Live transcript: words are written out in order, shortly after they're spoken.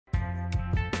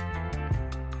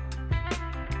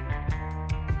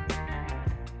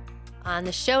On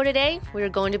the show today, we're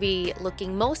going to be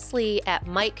looking mostly at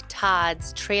Mike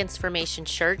Todd's Transformation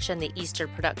Church and the Easter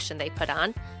production they put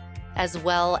on, as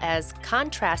well as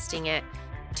contrasting it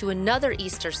to another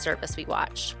Easter service we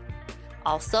watched.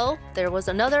 Also, there was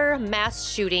another mass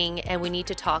shooting, and we need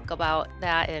to talk about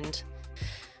that, and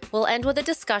we'll end with a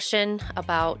discussion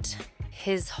about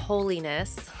His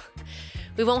holiness.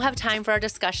 We won't have time for our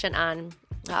discussion on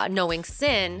knowing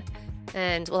sin,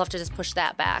 and we'll have to just push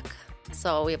that back.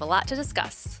 So we have a lot to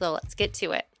discuss, so let's get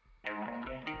to it.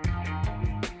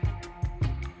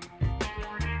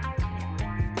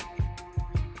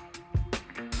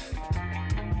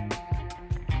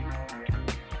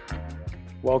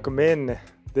 Welcome in.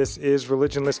 This is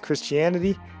Religionless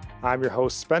Christianity. I'm your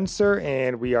host, Spencer,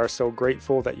 and we are so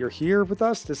grateful that you're here with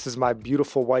us. This is my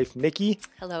beautiful wife, Nikki.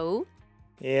 Hello.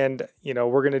 And,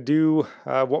 we're going to do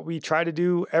what we try to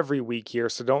do every week here,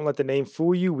 so don't let the name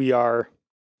fool you. We are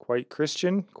quite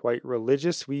Christian, quite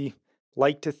religious, we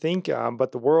like to think,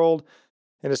 but the world,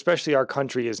 and especially our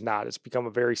country, is not. It's become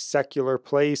a very secular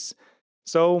place.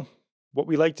 So what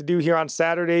we like to do here on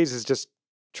Saturdays is just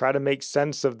try to make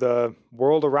sense of the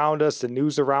world around us, the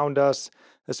news around us,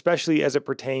 especially as it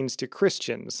pertains to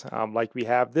Christians, like we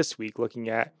have this week, looking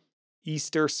at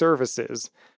Easter services.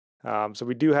 So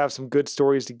we do have some good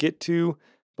stories to get to.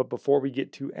 But before we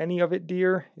get to any of it,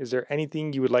 dear, is there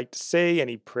anything you would like to say?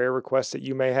 Any prayer requests that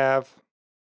you may have?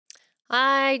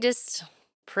 I just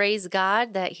praise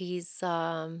God that He's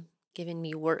given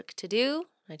me work to do.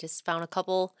 I just found a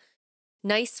couple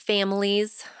nice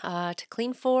families to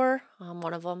clean for.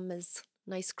 One of them is a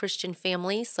nice Christian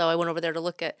family, so I went over there to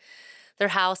look at their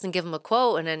house and give them a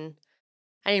quote, and then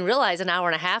I didn't realize an hour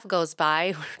and a half goes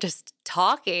by. We're just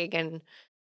talking, and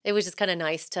it was just kind of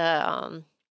nice to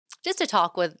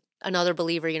talk with another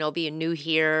believer, being new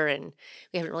here, and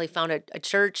we haven't really found a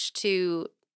church to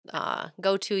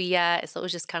go to yet. So it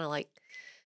was just kind of like,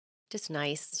 just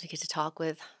nice to get to talk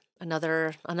with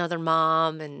another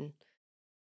mom, and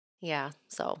yeah,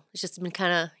 so it's just been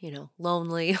kind of,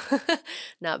 lonely,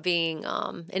 not being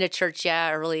in a church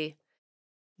yet, or really,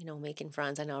 making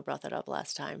friends. I know I brought that up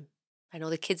last time. I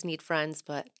know the kids need friends,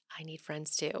 but I need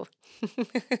friends too.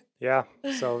 Yeah,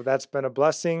 so that's been a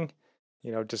blessing.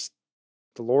 Just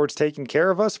the Lord's taking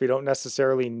care of us. We don't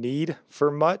necessarily need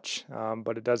for much,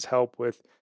 but it does help with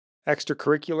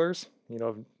extracurriculars,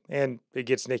 and it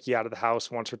gets Nikki out of the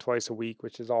house once or twice a week,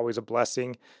 which is always a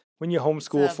blessing when you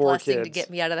homeschool It's a 4 blessing kids. to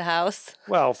get me out of the house.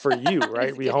 Well, for you,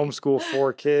 right? We kidding. homeschool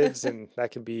 4 kids, and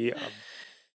that can be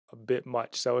a bit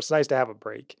much. So it's nice to have a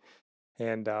break.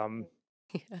 And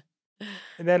Yeah.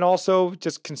 and then also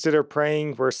just consider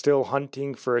praying. We're still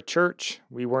hunting for a church.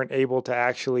 We weren't able to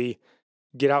actually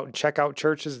get out and check out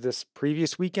churches this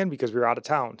previous weekend because we were out of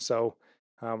town. So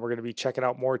we're going to be checking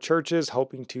out more churches,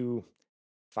 hoping to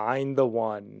find the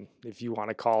one, if you want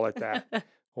to call it that,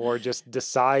 or just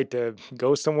decide to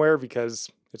go somewhere because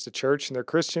it's a church and they're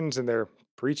Christians and they're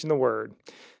preaching the word.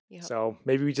 Yep. So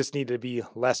maybe we just need to be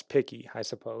less picky, I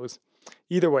suppose.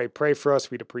 Either way, pray for us.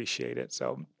 We'd appreciate it.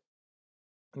 So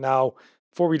now,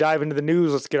 before we dive into the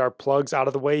news, let's get our plugs out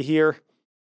of the way here.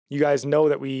 You guys know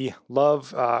that we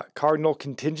love Cardinal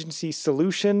Contingency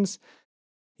Solutions,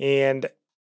 and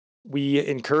we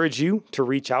encourage you to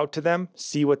reach out to them,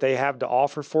 see what they have to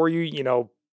offer for you.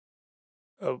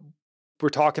 We're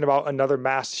talking about another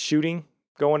mass shooting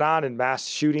going on, and mass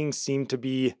shootings seem to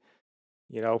be,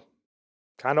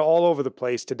 kind of all over the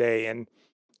place today. And,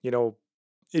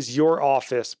 is your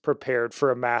office prepared for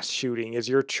a mass shooting? Is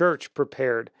your church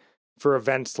prepared for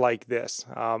events like this?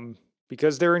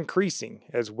 Because they're increasing.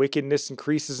 As wickedness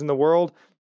increases in the world,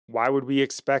 why would we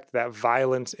expect that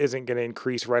violence isn't going to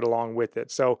increase right along with it?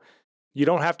 So you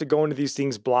don't have to go into these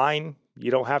things blind.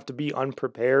 You don't have to be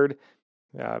unprepared.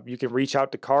 You can reach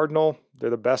out to Cardinal. They're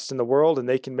the best in the world, and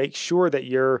they can make sure that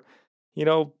you're,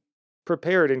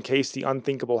 prepared in case the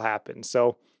unthinkable happens.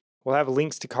 So we'll have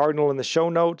links to Cardinal in the show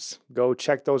notes. Go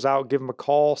check those out. Give them a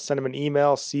call. Send them an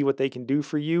email. See what they can do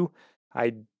for you.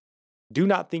 I do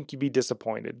not think you'd be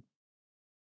disappointed.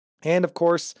 And of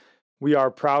course, we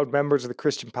are proud members of the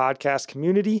Christian podcast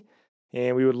community,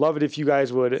 and we would love it if you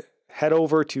guys would head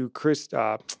over to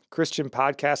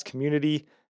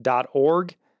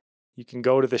christianpodcastcommunity.org. You can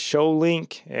go to the show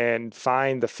link and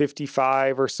find the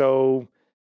 55 or so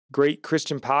great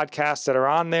Christian podcasts that are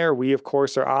on there. We, of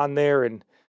course, are on there and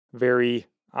very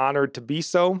honored to be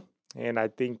so. And I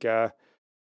think,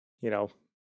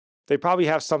 they probably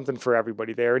have something for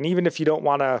everybody there. And even if you don't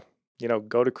want to,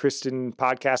 go to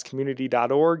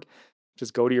christianpodcastcommunity.org,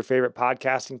 just go to your favorite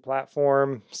podcasting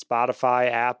platform, Spotify,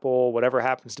 Apple, whatever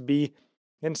happens to be,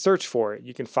 and search for it.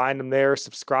 You can find them there,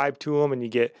 subscribe to them, and you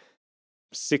get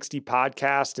 60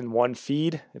 podcasts in one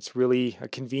feed. It's really a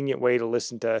convenient way to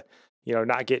listen to,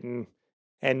 not getting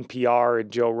NPR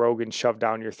and Joe Rogan shoved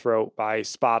down your throat by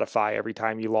Spotify every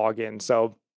time you log in.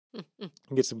 So you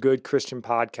get some good Christian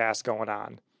podcasts going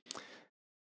on.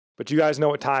 But you guys know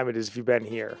what time it is if you've been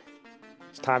here.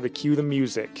 It's time to cue the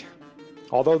music.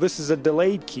 Although this is a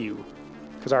delayed cue,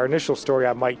 because our initial story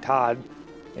on Mike Todd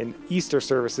and Easter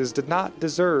services did not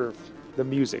deserve the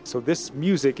music. So this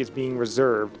music is being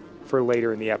reserved for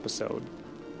later in the episode.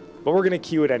 But we're going to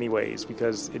cue it anyways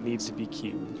because it needs to be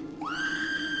cued.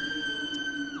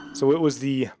 So it was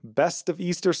the best of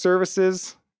Easter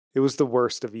services. It was the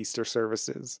worst of Easter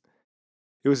services.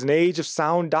 It was an age of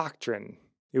sound doctrine.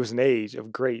 It was an age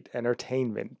of great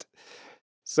entertainment.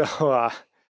 So,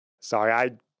 sorry,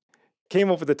 I came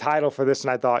up with the title for this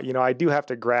and I thought, I do have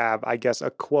to grab, I guess, a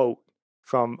quote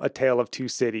from A Tale of Two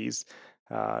Cities.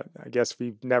 I guess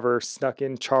we've never snuck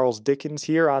in Charles Dickens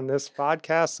here on this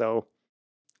podcast, so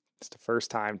it's the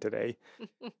first time today.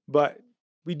 But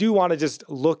we do want to just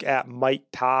look at Mike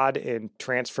Todd and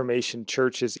Transformation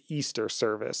Church's Easter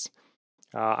service.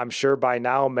 I'm sure by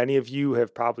now many of you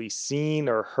have probably seen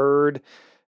or heard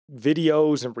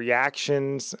videos and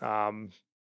reactions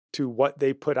to what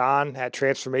they put on at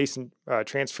Transformation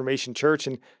Church,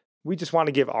 and we just want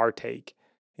to give our take.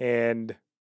 And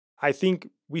I think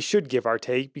we should give our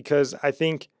take because I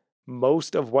think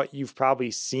most of what you've probably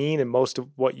seen and most of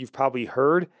what you've probably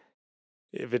heard,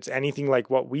 if it's anything like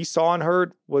what we saw and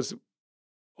heard, was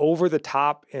over the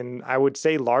top and I would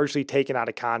say largely taken out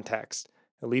of context,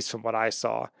 at least from what I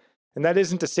saw. And that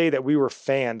isn't to say that we were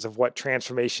fans of what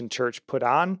Transformation Church put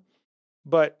on,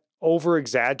 but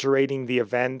over-exaggerating the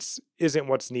events isn't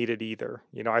what's needed either.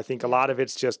 I think a lot of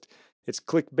it's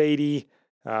clickbaity,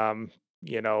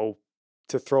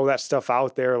 to throw that stuff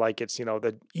out there like it's,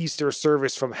 the Easter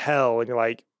service from hell, and you're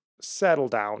like, settle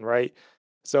down, right?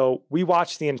 So we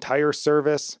watched the entire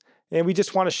service, and we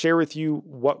just want to share with you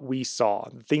what we saw,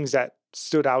 the things that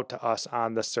stood out to us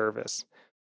on the service.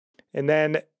 And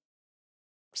then,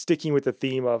 sticking with the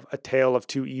theme of A Tale of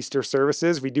Two Easter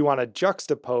Services, we do want to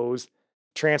juxtapose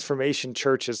Transformation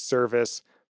Church's service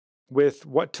with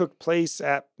what took place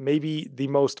at maybe the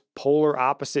most polar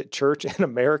opposite church in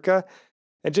America,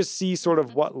 and just see sort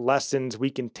of what lessons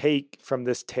we can take from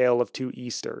this tale of two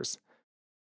Easters.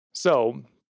 So,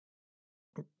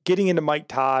 getting into Mike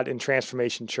Todd and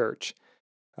Transformation Church.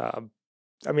 I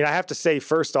have to say,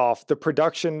 first off, the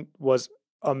production was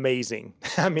amazing.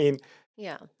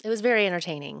 Yeah, it was very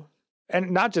entertaining.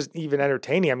 And not just even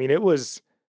entertaining.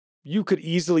 You could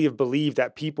easily have believed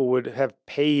that people would have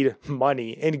paid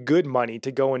money and good money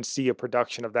to go and see a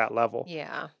production of that level.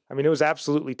 Yeah. It was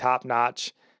absolutely top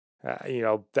notch.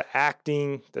 The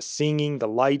acting, the singing, the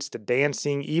lights, the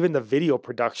dancing, even the video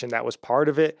production that was part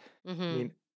of it. Mm-hmm.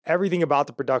 Everything about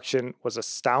the production was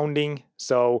astounding.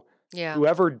 So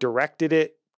whoever directed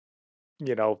it,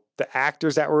 the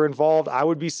actors that were involved, I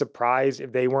would be surprised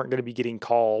if they weren't going to be getting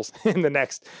calls in the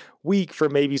next week for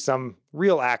maybe some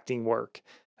real acting work.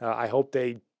 I hope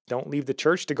they don't leave the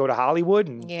church to go to Hollywood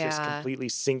and just completely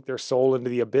sink their soul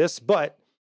into the abyss. But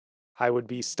I would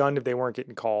be stunned if they weren't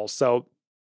getting calls. So,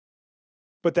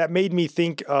 but that made me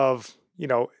think of,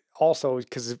 also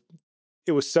because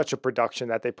it was such a production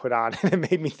that they put on, and it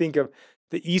made me think of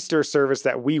the Easter service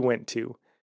that we went to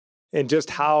and just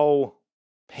how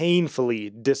painfully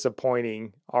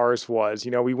disappointing ours was.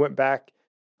 We went back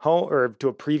home or to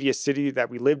a previous city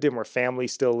that we lived in where family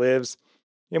still lives.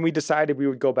 And we decided we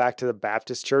would go back to the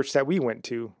Baptist church that we went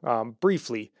to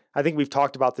briefly. I think we've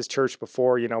talked about this church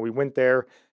before. We went there.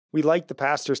 We liked the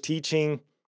pastor's teaching,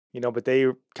 but they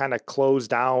kind of closed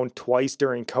down twice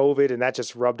during COVID, and that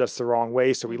just rubbed us the wrong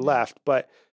way. So we left. But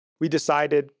we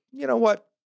decided, what?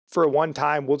 For a one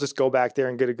time, we'll just go back there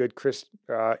and get a good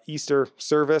Easter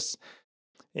service.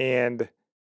 And,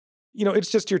 it's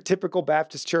just your typical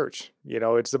Baptist church.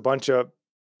 It's a bunch of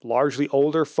largely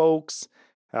older folks.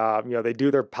 They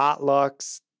do their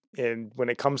potlucks, and when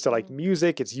it comes to like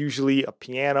music, it's usually a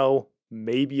piano,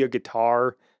 maybe a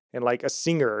guitar, and like a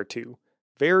singer or two.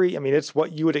 It's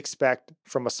what you would expect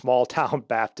from a small town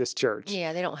Baptist church.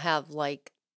 Yeah, they don't have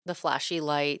like the flashy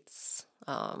lights.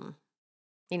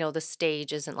 The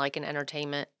stage isn't like an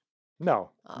entertainment.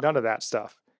 No, none of that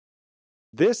stuff.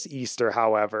 This Easter,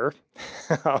 however,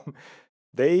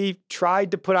 they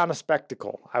tried to put on a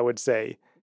spectacle, I would say.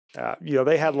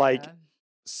 They had like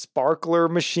sparkler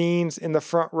machines in the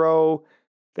front row.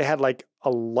 They had like a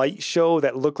light show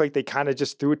that looked like they kind of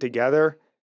just threw it together.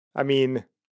 It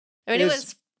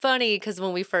was funny because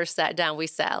when we first sat down, we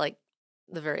sat like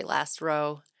the very last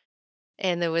row,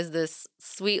 and there was this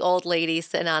sweet old lady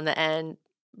sitting on the end,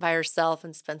 by herself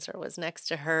and Spencer was next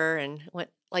to her and went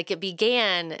like it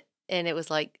began and it was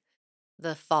like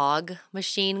the fog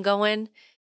machine going.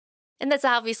 And that's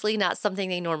obviously not something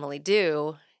they normally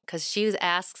do because she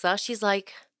asks us, she's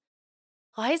like,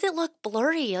 why does it look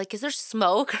blurry? Like, is there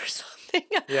smoke or something?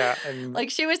 Yeah, and Like,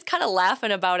 she was kind of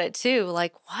laughing about it too.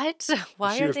 Like, what?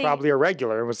 Why she are was they? probably a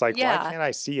regular and was like, "Why Yeah. can't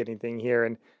I see anything here?"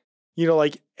 And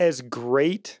like as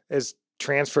great as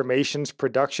Transformations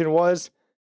production was,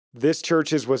 this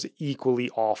church's was equally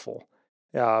awful.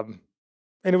 Um,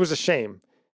 and it was a shame.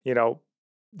 You know,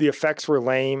 the effects were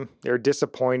lame, they were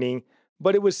disappointing,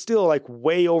 but it was still like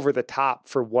way over the top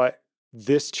for what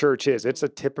this church is. It's a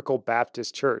typical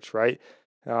Baptist church, right?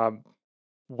 Um,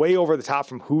 way over the top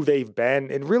from who they've been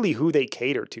and really who they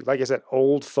cater to. Like I said,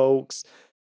 old folks,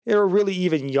 or really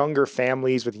even younger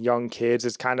families with young kids.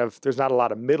 It's kind of, there's not a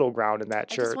lot of middle ground in that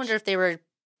I just wonder church. if they were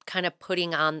kind of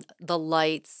putting on the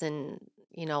lights and,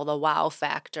 the wow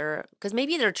factor because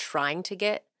maybe they're trying to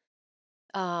get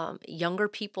younger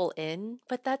people in,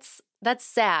 but that's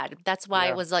sad. That's why it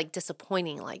Yeah. was like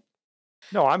disappointing. Like,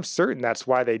 No, I'm certain that's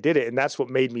why they did it. And that's what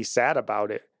made me sad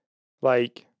about it.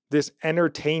 Like this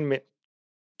entertainment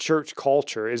church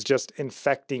culture is just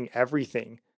infecting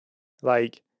everything.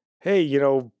 Like, hey,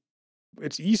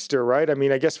 it's Easter, right? I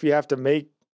mean, I guess we have to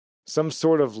make some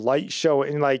sort of light show.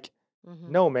 And like,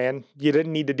 hmm no, man, you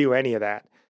didn't need to do any of that.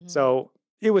 hmm So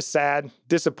it was sad,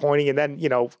 disappointing. And then,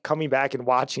 coming back and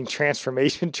watching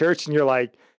Transformation Church, and you're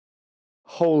like,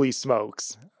 holy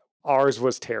smokes, ours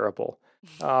was terrible.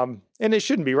 And it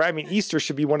shouldn't be, right? I mean, Easter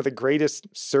should be one of the greatest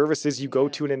services you go yeah.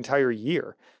 to an entire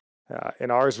year.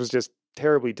 And ours was just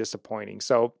terribly disappointing.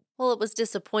 So, Well, it was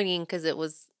disappointing because it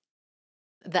was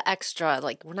the extra.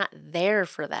 Like, we're not there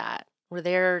for that. We're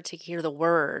there to hear the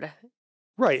word.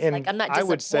 right. Like, And I'm not I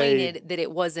would say, disappointed that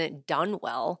it wasn't done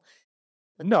well.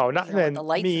 With, no, not with the and me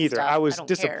lights and either. I stuff. I was don't care.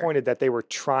 disappointed that they were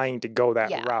trying to go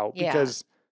that Yeah, route yeah. because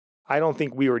I don't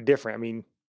think we were different. I mean,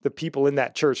 the people in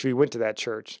that church, we went to that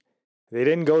church, they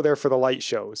didn't go there for the light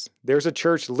shows. There's a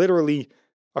church literally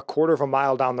a quarter of a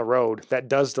mile down the road that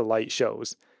does the light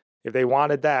shows. If they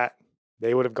wanted that,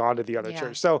 they would have gone to the other Yeah.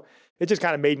 church. So it just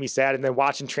kind of made me sad. And then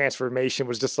watching Transformation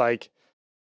was just like,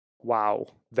 wow,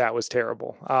 that was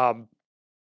terrible.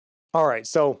 All right.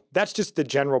 So that's just the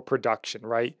general production,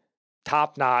 right?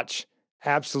 Top notch,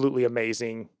 absolutely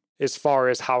amazing as far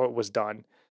as how it was done.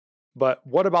 But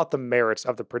what about the merits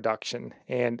of the production?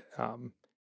 And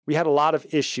we had a lot of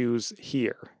issues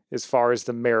here as far as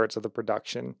the merits of the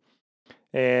production.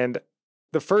 And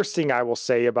the first thing I will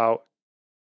say about,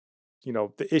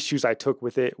 the issues I took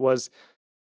with it was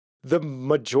the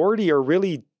majority or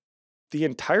really the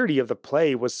entirety of the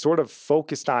play was sort of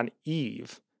focused on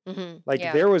Eve. Like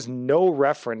Yeah. there was no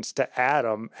reference to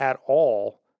Adam at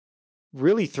all,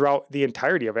 really throughout the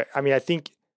entirety of it. I mean, I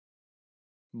think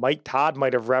Mike Todd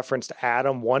might have referenced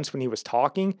Adam once when he was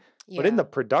talking, but in Yeah. the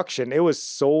production, it was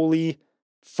solely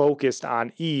focused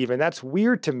on Eve. And that's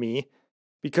weird to me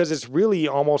because it's really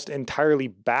almost entirely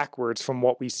backwards from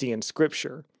what we see in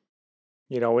scripture.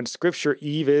 In scripture,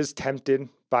 Eve is tempted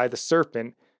by the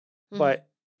serpent, hmm but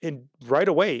right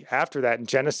away after that, in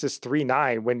Genesis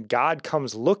 3:9, when God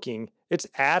comes looking, it's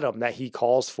Adam that he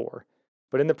calls for.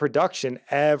 But in the production,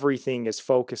 everything is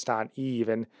focused on Eve.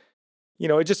 And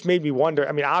it just made me wonder.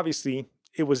 I mean, obviously,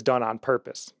 it was done on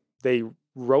purpose. They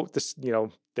wrote this,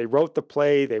 they wrote the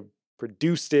play, they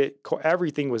produced it,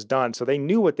 everything was done. So they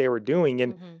knew what they were doing.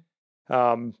 And hmm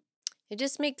um, It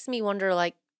just makes me wonder,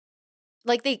 like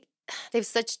they have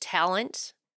such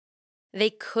talent. They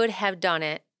could have done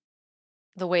it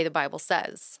the way the Bible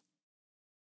says.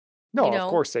 no, of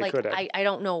course they Like could have. I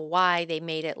don't know why they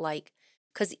made it like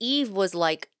because Eve was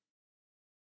like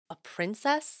a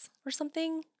princess or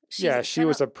something. She's Yeah, she kind of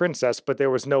was a princess, but there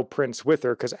was no prince with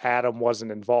her because Adam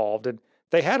wasn't involved. And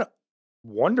they had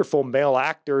wonderful male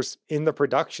actors in the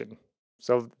production.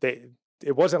 So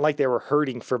it wasn't like they were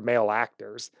hurting for male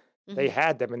actors. They hmm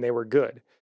had them and they were good.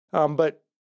 But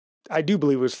I do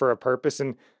believe it was for a purpose.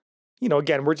 And,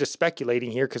 again, we're just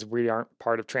speculating here because we aren't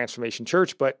part of Transformation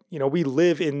Church, but, we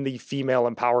live in the female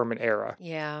empowerment era.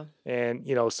 yeah. And,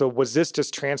 so was this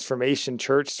just Transformation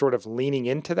Church sort of leaning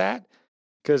into that?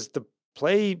 Because the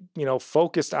play,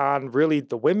 focused on really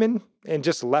the women and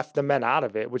just left the men out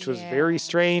of it, which was very Yeah.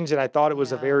 strange. And I thought it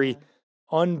was a Yeah. very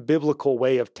unbiblical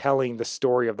way of telling the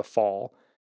story of the fall.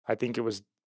 I think it was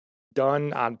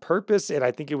done on purpose and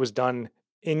I think it was done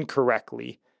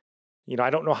incorrectly. I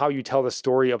don't know how you tell the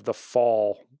story of the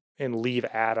fall and leave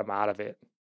Adam out of it.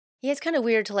 Yeah, it's kind of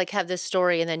weird to like have this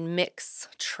story and then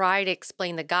try to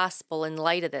explain the gospel in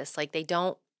light of this. Like they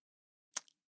didn't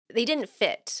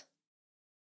fit,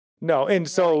 No, and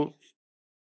so really.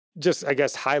 just, I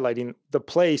guess, highlighting the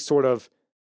play sort of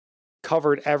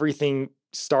covered everything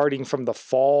starting from the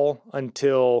fall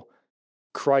until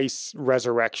Christ's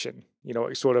resurrection.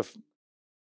 It sort of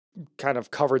kind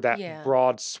of covered that Yeah.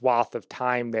 broad swath of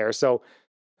time there. So,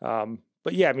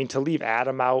 but yeah, I mean, to leave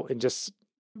Adam out and just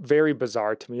very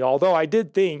bizarre to me. Although I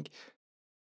did think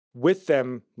with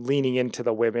them leaning into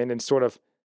the women and sort of,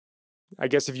 I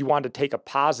guess if you wanted to take a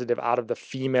positive out of the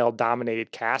female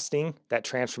dominated casting that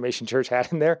Transformation Church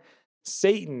had in there,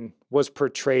 Satan was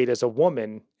portrayed as a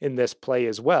woman in this play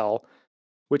as well,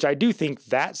 which I do think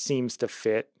that seems to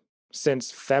fit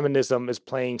since feminism is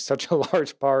playing such a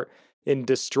large part in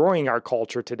destroying our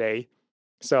culture today.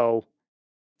 So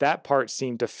that part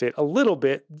seemed to fit a little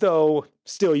bit, though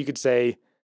still you could say,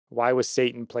 why was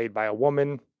Satan played by a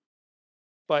woman?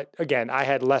 But again, I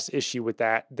had less issue with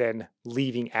that than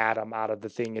leaving Adam out of the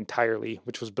thing entirely,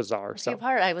 which was bizarre. The So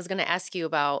part I was going to ask you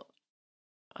about,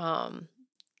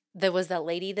 there was that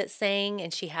lady that sang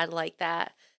and she had like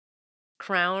that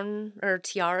crown or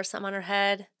tiara or something on her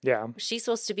head. yeah. Was she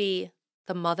supposed to be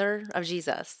the mother of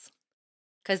Jesus?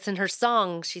 Because in her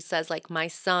song, she says like, my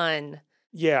son.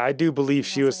 Yeah, I do believe And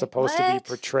she I was was like, supposed to be what?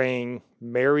 portraying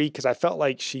Mary because I felt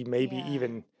like she maybe Yeah.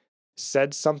 even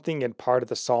said something in part of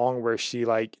the song where she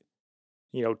like,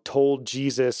 told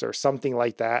Jesus or something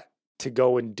like that to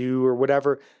go and do or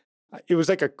whatever. It was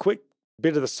like a quick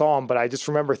bit of the song, but I just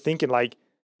remember thinking like,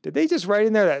 did they just write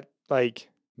in there that like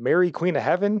Mary, Queen of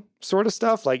Heaven sort of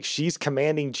stuff? Like she's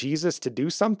commanding Jesus to do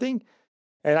something?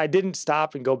 And I didn't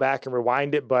stop and go back and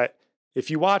rewind it, but if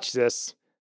you watch this,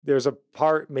 there's a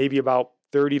part maybe about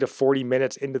 30 to 40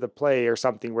 minutes into the play or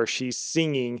something where she's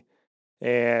singing,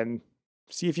 and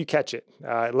see if you catch it.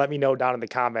 Let me know down in the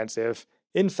comments if,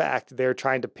 in fact, they're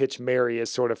trying to pitch Mary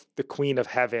as sort of the Queen of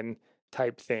Heaven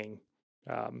type thing.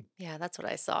 Yeah, that's what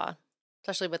I saw,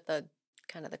 especially with the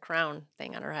kind of the crown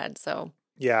thing on her head. So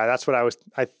Yeah, that's what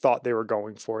I thought they were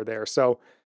going for there. So,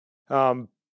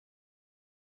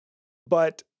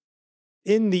 but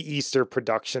in the Easter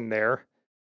production there,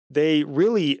 they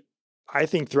really, I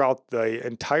think throughout the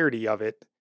entirety of it,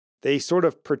 they sort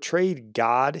of portrayed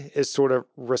God as sort of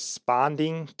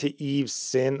responding to Eve's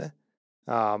sin.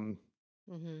 Um,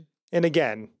 mhm. and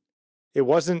again, it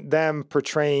wasn't them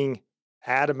portraying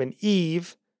Adam and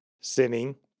Eve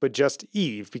sinning, but just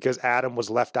Eve because Adam was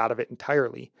left out of it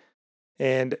entirely.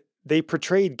 And they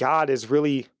portrayed God as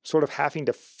really sort of having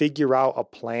to figure out a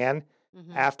plan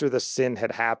Mhm. after the sin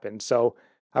had happened. So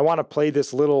I want to play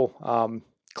this little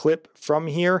clip from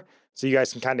here so you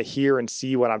guys can kind of hear and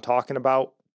see what I'm talking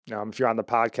about. If you're on the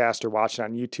podcast or watching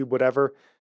on YouTube, whatever.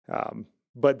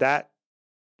 But that,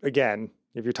 again,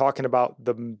 if you're talking about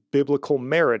the biblical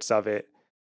merits of it,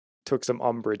 took some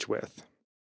umbrage with.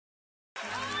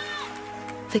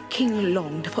 The king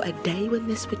longed for a day when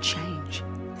this would change,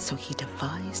 so he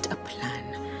devised a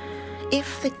plan.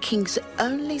 If the king's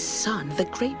only son, the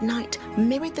great knight,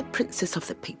 married the princess of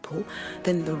the people,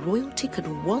 then the royalty could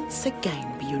once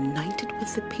again be united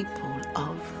with the people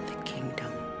of the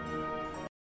kingdom.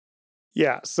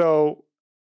 Yeah, so,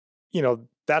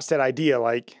 that's that idea,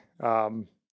 like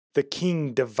the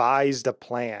king devised a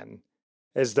plan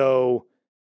as though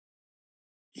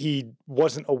he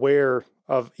wasn't aware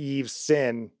of Eve's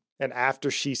sin, and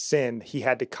after she sinned, he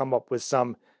had to come up with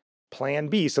some plan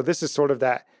B. So this is sort of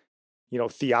that,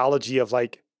 theology of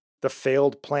like the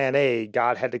failed plan A,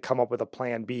 God had to come up with a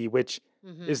plan B, which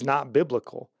Mhm. is not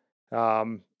biblical.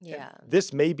 And Yeah.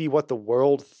 this may be what the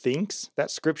world thinks that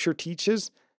scripture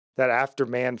teaches, that after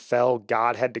man fell,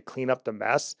 God had to clean up the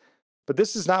mess. But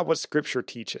this is not what scripture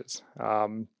teaches.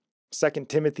 2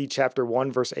 Timothy chapter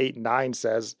 1, verse 8 and 9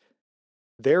 says,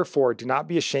 "Therefore, do not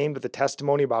be ashamed of the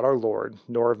testimony about our Lord,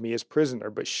 nor of me as prisoner,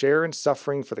 but share in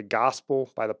suffering for the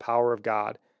gospel by the power of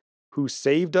God, who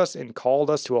saved us and called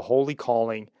us to a holy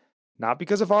calling, not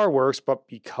because of our works, but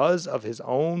because of his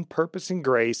own purpose and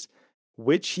grace,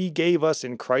 which he gave us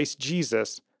in Christ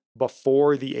Jesus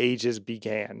before the ages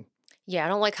began." Yeah, I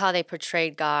don't like how they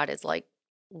portrayed God as like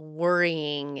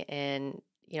worrying and,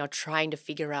 trying to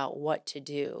figure out what to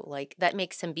do. Like that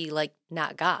makes him be like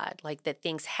not God, like that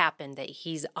things happen that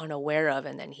he's unaware of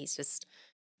and then he's just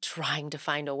trying to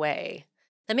find a way.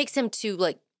 That makes him too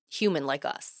like human like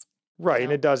us. Right, and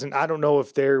know? it doesn't. I don't know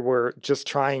if they were just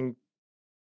trying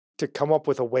to come up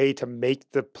with a way to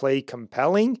make the play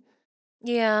compelling,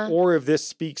 Yeah. or if this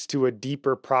speaks to a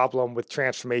deeper problem with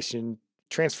Transformation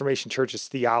Church's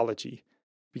theology.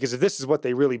 Because if this is what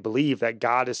they really believe, that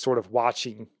God is sort of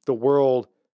watching the world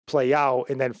play out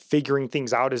and then figuring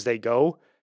things out as they go,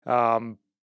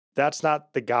 that's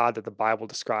not the God that the Bible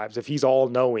describes. If he's all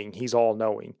knowing, he's all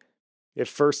knowing. if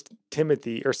Second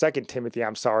Timothy,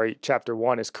 chapter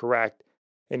 1 is correct,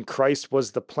 and Christ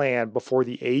was the plan before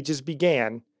the ages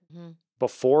began, Mhm.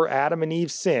 before Adam and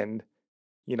Eve sinned,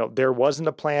 there wasn't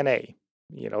a plan A,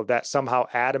 that somehow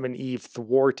Adam and Eve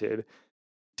thwarted.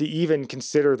 To even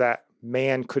consider that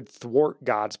man could thwart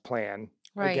God's plan,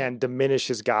 Right. again,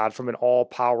 diminishes God from an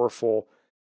all-powerful,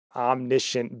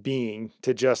 omniscient being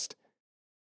to just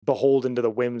beholden to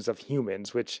the whims of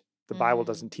humans, which the Bible Mhm.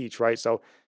 doesn't teach, right? So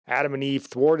Adam and Eve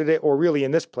thwarted it, or really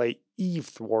in this play, Eve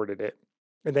thwarted it.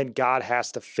 And then God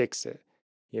has to fix it.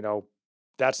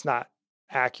 That's not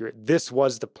accurate. This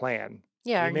was the plan.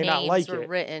 Yeah, We our may not names like were it.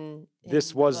 written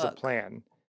This in the was the book plan.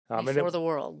 before the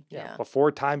world. Yeah.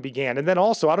 Before time began. And then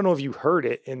also, I don't know if you heard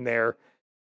it in there,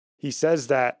 he says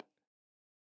that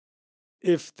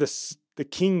if the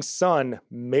king's son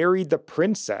married the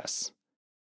princess,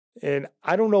 and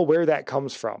I don't know where that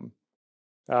comes from.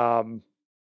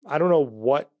 I don't know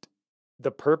what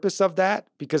the purpose of that,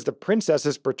 because the princess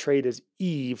is portrayed as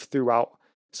Eve throughout.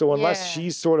 So unless Yeah.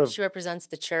 she's sort of, She represents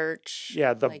the church.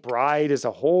 the like- bride as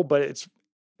a whole, but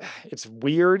it's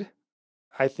weird,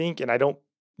 I think, and I don't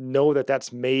know that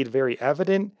that's made very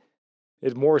evident.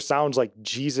 It more sounds like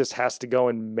Jesus has to go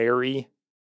and marry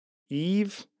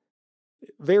Eve.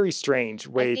 Very strange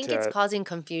way I think it's to. causing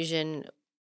confusion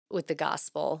with the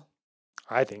gospel.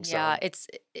 I think so. Yeah, it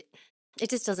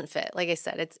just doesn't fit. Like I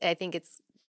said,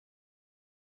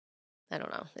 I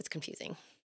don't know. It's confusing.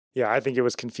 Yeah, I think it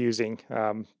was confusing.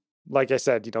 Like I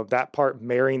said, that part,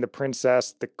 marrying the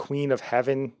princess, the queen of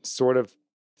heaven sort of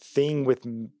thing with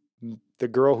the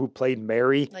girl who played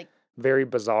Mary, Like very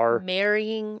bizarre.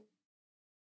 marrying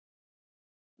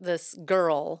this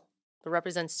girl that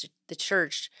represents the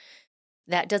church,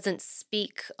 that doesn't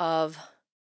speak of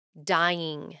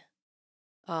dying,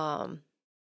 being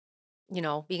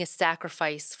a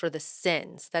sacrifice for the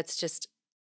sins. That's just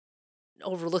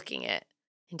overlooking it.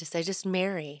 And to say, just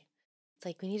marry. It's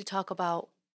like, we need to talk about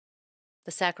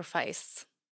the sacrifice,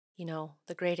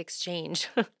 the great exchange.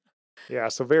 Yeah,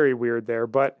 so very weird there.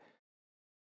 But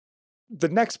the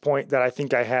next point that I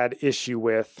think I had issue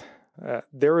with,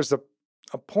 there was a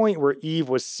point where Eve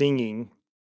was singing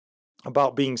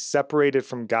about being separated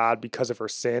from God because of her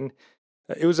sin.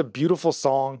 It was a beautiful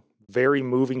song, very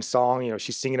moving song.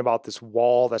 She's singing about this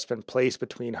wall that's been placed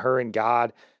between her and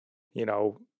God.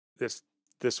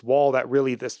 This wall that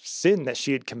really, this sin that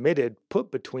she had committed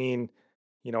put between,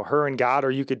 her and God, or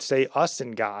you could say us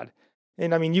and God.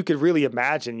 And I mean, you could really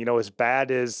imagine, as bad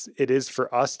as it is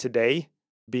for us today,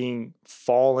 being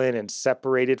fallen and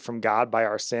separated from God by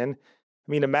our sin.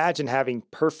 I mean, imagine having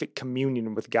perfect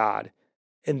communion with God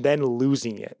and then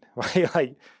losing it, right?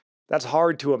 Like, that's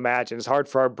hard to imagine. It's hard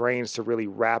for our brains to really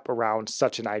wrap around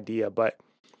such an idea. But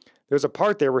there's a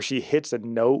part there where she hits a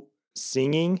note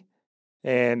singing,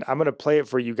 and I'm going to play it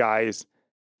for you guys.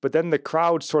 But then the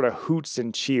crowd sort of hoots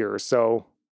and cheers. So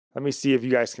let me see if you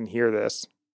guys can hear this.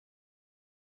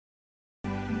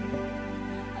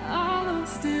 I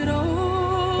lost it all.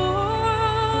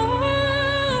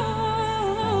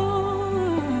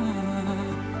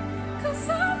 'Cause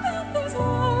I built these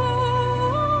walls.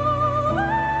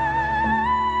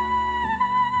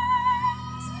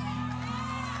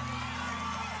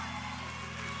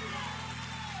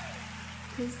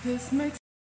 'Cause this makes.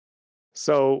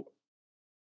 So,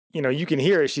 you can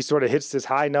hear it. She sort of hits this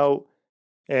high note,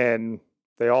 and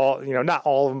they all, not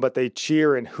all of them, but they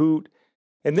cheer and hoot.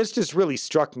 And this just really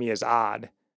struck me as odd,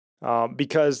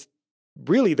 because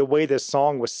really the way this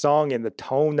song was sung and the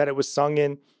tone that it was sung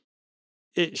in,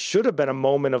 it should have been a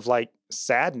moment of like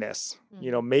sadness,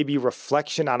 maybe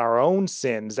reflection on our own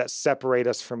sins that separate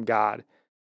us from God.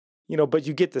 But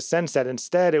you get the sense that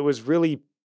instead it was really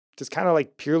just kind of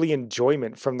like purely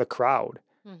enjoyment from the crowd.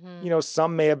 Mm-hmm.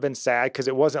 Some may have been sad because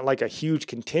it wasn't like a huge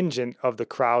contingent of the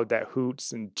crowd that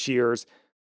hoots and cheers,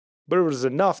 but it was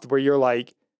enough where you're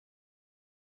like,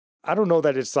 I don't know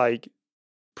that it's like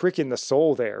pricking the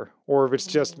soul there, or if it's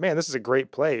just, man, this is a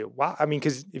great play. Wow. I mean,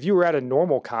 because if you were at a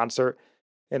normal concert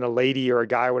and a lady or a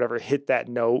guy or whatever hit that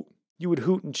note, you would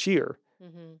hoot and cheer.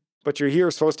 Mm-hmm. But you're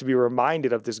here supposed to be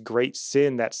reminded of this great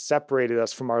sin that separated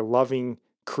us from our loving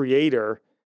creator.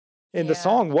 And the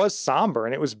song was somber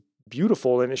and it was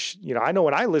beautiful. And I know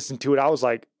when I listened to it, I was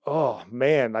like, oh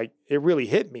man, like it really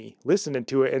hit me listening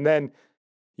to it. And then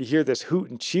you hear this hoot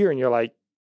and cheer and you're like,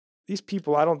 these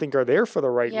people I don't think are there for the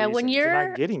right reasons. When They're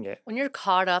not getting it. When you're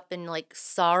caught up in like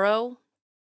sorrow,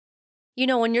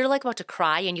 when you're like about to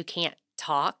cry and you can't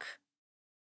talk,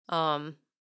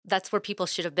 that's where people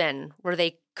should have been, where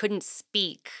they couldn't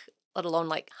speak, let alone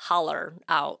like holler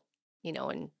out,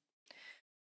 and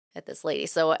at this lady.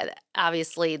 So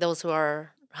obviously those who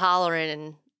are hollering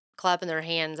and clapping their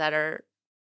hands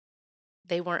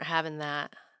they weren't having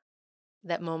that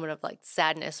moment of like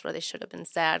sadness where they should have been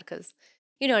sad, because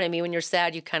you know what I mean? When you're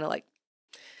sad, you kind of like,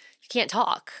 you can't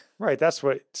talk. Right. That's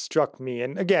what struck me.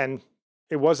 And again,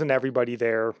 it wasn't everybody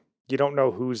there. You don't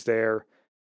know who's there.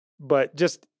 But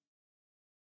just,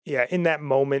 yeah, in that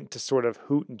moment to sort of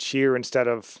hoot and cheer instead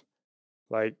of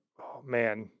like, oh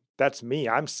man, that's me.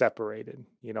 I'm separated.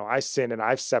 I sin and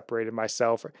I've separated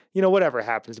myself. Or, whatever it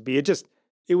happens to be.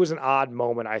 It was an odd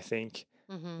moment, I think.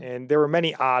 Mm-hmm. And there were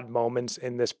many odd moments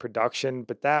in this production,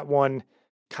 but that one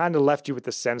kind of left you with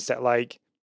the sense that like,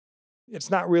 it's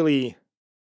not really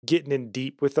getting in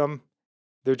deep with them.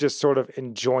 They're just sort of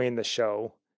enjoying the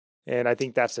show. And I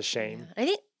think that's a shame.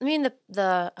 Yeah. I mean,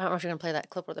 the I don't know if you're going to play that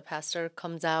clip where the pastor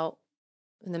comes out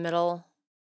in the middle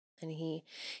and he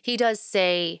does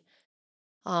say,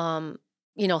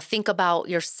 think about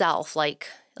yourself. Like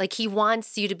he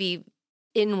wants you to be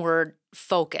inward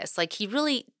focused. Like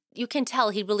you can tell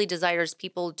he really desires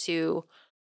people to,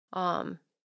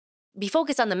 be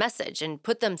focused on the message and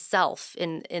put themselves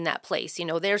in that place.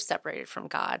 They're separated from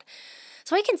God.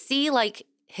 So I can see like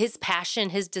his passion,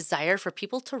 his desire for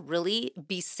people to really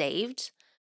be saved.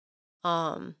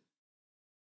 But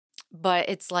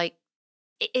it's like,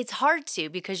 it's hard to,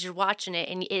 because you're watching it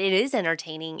and it is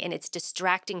entertaining and it's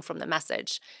distracting from the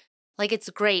message. Like, it's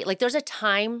great. Like, there's a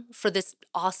time for this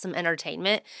awesome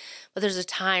entertainment, but there's a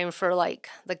time for like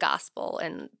the gospel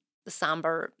and the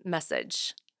somber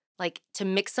message. Like, to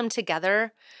mix them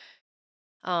together,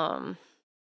 it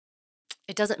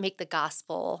doesn't make the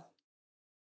gospel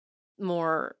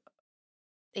more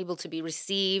able to be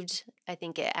received. I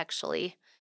think it actually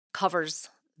covers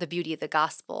the beauty of the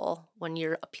gospel when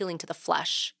you're appealing to the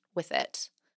flesh with it.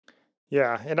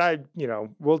 Yeah, and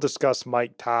we'll discuss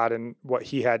Mike Todd and what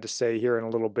he had to say here in a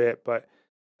little bit, but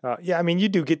yeah, I mean, you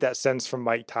do get that sense from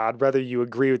Mike Todd, whether you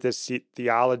agree with this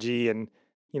theology, and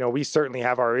we certainly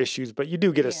have our issues, but you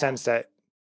do get a sense that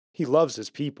he loves his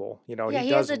people. He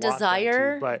has a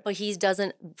desire, but he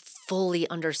doesn't fully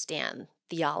understand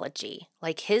theology.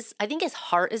 Like I think his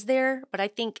heart is there, but I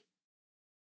think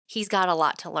he's got a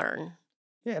lot to learn.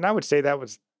 Yeah, and I would say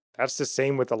that's the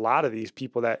same with a lot of these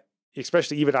people that,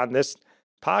 especially even on this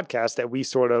podcast, that we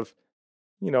sort of,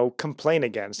 complain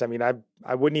against. I mean,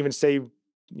 I wouldn't even say,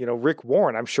 Rick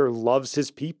Warren, I'm sure, loves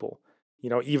his people,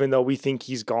 even though we think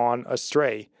he's gone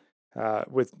astray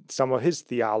with some of his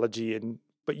theology.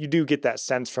 But you do get that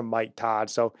sense from Mike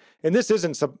Todd. So, and this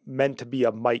isn't meant to be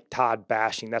a Mike Todd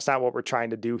bashing. That's not what we're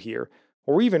trying to do here,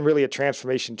 or even really a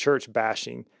Transformation Church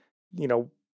bashing.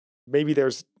 Maybe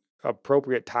there's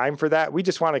appropriate time for that. We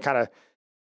just want to kind of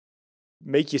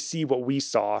make you see what we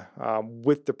saw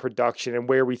with the production and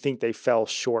where we think they fell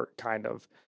short, kind of.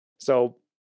 So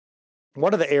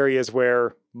one of the areas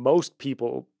where most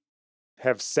people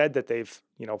have said that they've,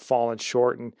 fallen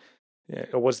short, and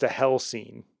it was the hell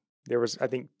scene. There was, I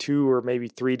think, 2 or maybe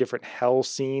 3 different hell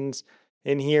scenes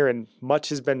in here, and much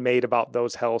has been made about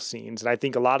those hell scenes. And I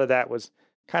think a lot of that was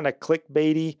kind of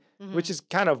clickbaity, which is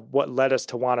kind of what led us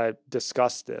to want to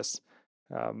discuss this.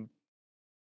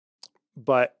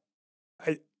 But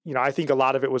I think a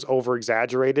lot of it was over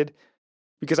exaggerated,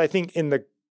 because I think in the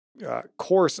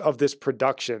course of this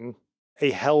production,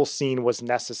 a hell scene was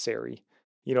necessary.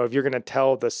 If you're going to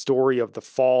tell the story of the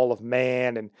fall of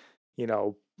man and,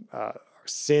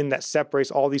 sin that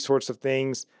separates, all these sorts of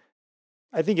things,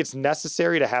 I think it's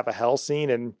necessary to have a hell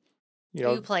scene. And,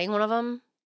 Are you playing one of them?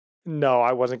 No,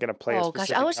 I wasn't going to play a specific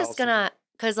specific I was just hell going to, scene.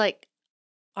 because like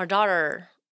our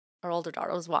older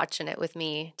daughter was watching it with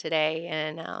me today,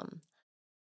 and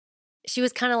she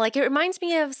was kind of like, it reminds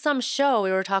me of some show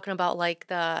we were talking about, like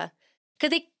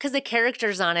because the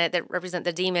characters on it that represent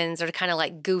the demons are kind of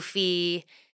like goofy,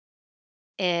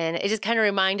 and it just kind of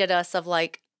reminded us of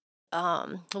like,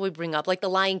 what we bring up, like the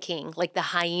Lion King, like the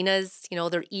hyenas,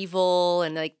 they're evil,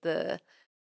 and like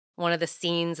one of the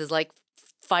scenes is like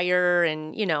fire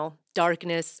and,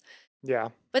 darkness. Yeah.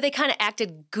 But they kind of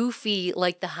acted goofy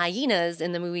like the hyenas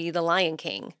in the movie The Lion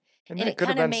King. And that could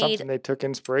have been something they took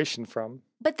inspiration from.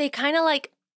 But they kind of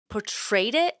like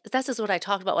portrayed it. That's just what I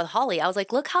talked about with Holly. I was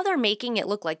like, look how they're making it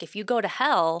look like if you go to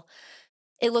hell,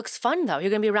 it looks fun though. You're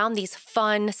going to be around these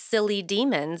fun, silly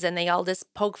demons, and they all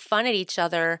just poke fun at each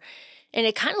other. And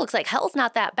it kind of looks like hell's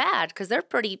not that bad because they're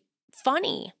pretty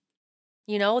funny.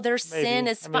 Their sin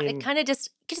is fun. It kind of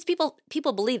just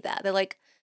people believe that. They're like,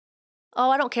 oh,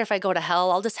 I don't care if I go to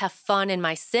hell. I'll just have fun in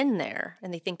my sin there.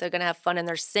 And they think they're going to have fun in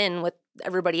their sin with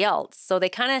everybody else. So they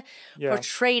kind of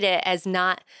portrayed it as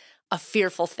not a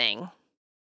fearful thing.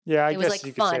 Yeah, I guess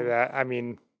you could say that. I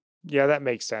mean, yeah, that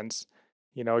makes sense.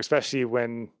 Especially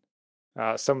when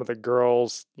Some of the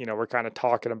girls, were kind of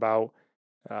talking about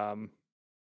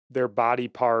their body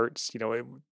parts.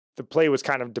 The play was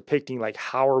kind of depicting like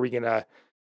how are we going to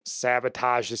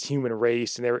sabotage this human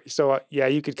race, and yeah,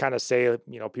 you could kind of say,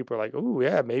 people are like, oh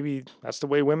yeah, maybe that's the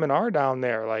way women are down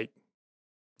there. Like,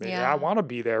 maybe I Yeah. want to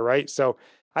be there, right? So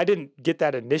I didn't get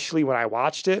that initially when I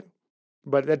watched it,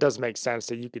 but that does make sense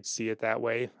that you could see it that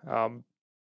way.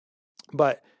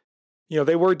 But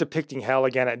they were depicting hell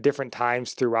again at different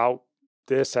times throughout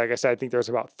this. Like I said, I think there's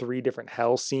about 3 different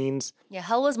hell scenes. Yeah,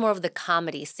 hell was more of the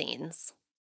comedy scenes.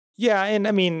 Yeah, and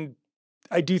I mean,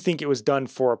 I do think it was done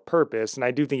for a purpose, and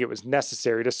I do think it was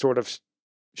necessary to sort of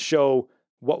show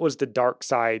what was the dark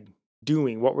side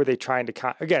doing, what were they trying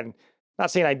to again, not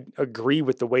saying I agree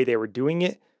with the way they were doing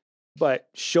it, but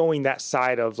showing that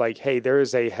side of like, hey, there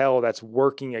is a hell that's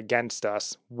working against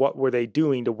us. What were they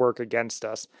doing to work against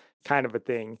us? Kind of a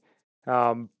thing.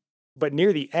 But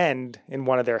near the end, in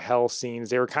one of their hell scenes,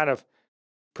 they were kind of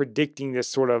predicting this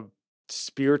sort of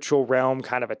spiritual realm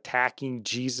kind of attacking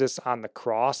Jesus on the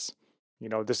cross.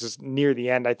 This is near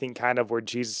the end, I think, kind of where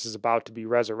Jesus is about to be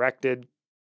resurrected.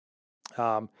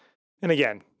 And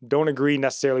again, don't agree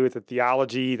necessarily with the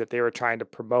theology that they were trying to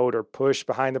promote or push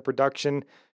behind the production.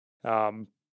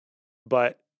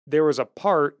 But there was a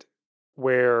part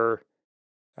where,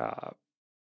 like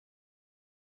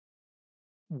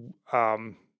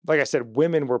I said,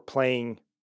 women were playing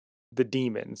the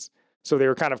demons. So they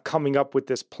were kind of coming up with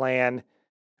this plan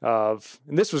and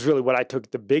this was really what I took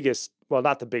the biggest, well,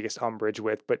 not the biggest umbrage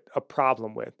with, but a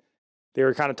problem with. They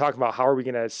were kind of talking about how are we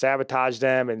going to sabotage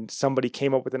them? And somebody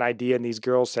came up with an idea and these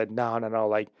girls said, no,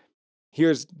 like,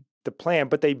 here's the plan.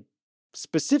 But they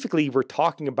specifically were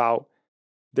talking about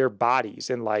their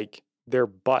bodies and like their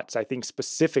butts, I think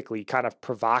specifically kind of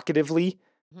provocatively.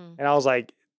 Mhm. And I was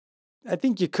like, I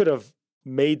think you could have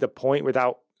made the point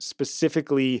without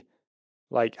specifically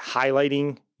like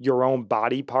highlighting your own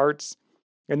body parts.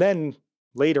 And then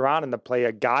later on in the play,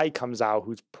 a guy comes out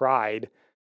who's Pride,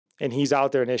 and he's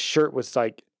out there and his shirt was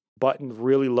like buttoned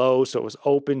really low. So it was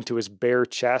open to his bare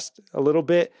chest a little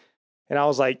bit. And I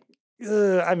was like,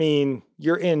 I mean,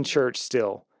 you're in church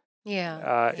still.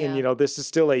 Yeah. And, this is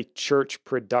still a church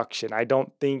production. I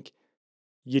don't think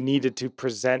you needed to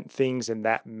present things in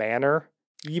that manner,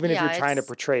 even if Yeah, you're trying to it's-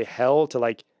 portray hell, to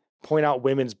like point out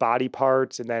women's body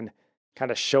parts and then kind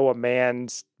of show a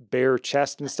man's bare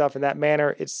chest and stuff in that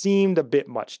manner. It seemed a bit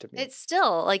much to me. It's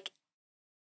still like,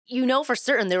 for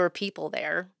certain there were people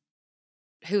there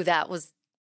who that was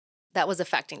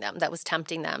affecting them, that was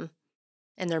tempting them,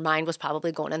 and their mind was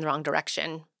probably going in the wrong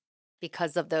direction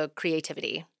because of the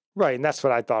creativity. Right. And that's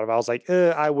what I thought of. I was like,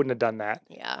 I wouldn't have done that.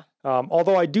 Yeah.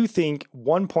 Although I do think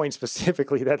one point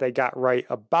specifically that they got right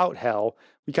about hell,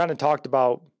 we kind of talked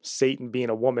about Satan being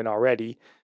a woman already,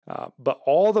 but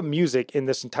all the music in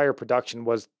this entire production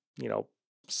was,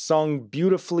 sung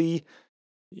beautifully.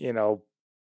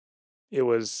 It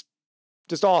was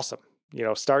just awesome,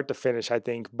 start to finish, I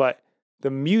think. But the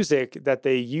music that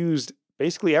they used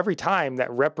basically every time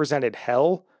that represented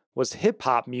hell was hip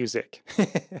hop music.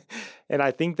 And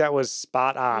I think that was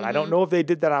spot on. I don't know if they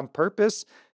did that on purpose,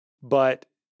 but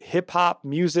hip hop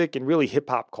music and really hip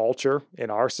hop culture in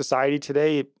our society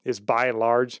today is by and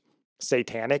large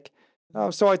satanic.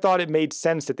 So I thought it made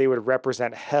sense that they would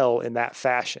represent hell in that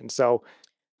fashion. So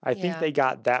I think Yeah. they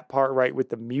got that part right with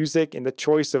the music and the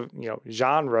choice of,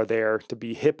 genre there to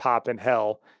be hip hop and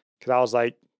hell. Cause I was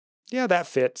like, yeah, that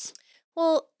fits.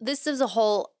 Well, this is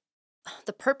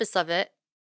the purpose of it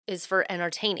is for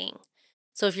entertaining.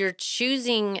 So if you're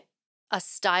choosing a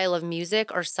style of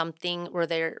music or something where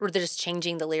they're just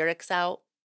changing the lyrics out,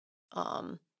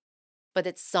 but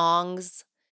it's songs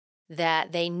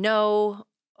that they know,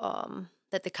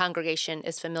 that the congregation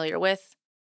is familiar with,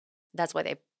 that's why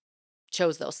they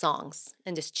chose those songs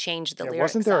and just changed the Yeah,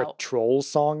 lyrics wasn't there out. a Trolls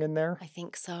song in there? I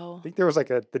think so. I think there was like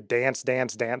the dance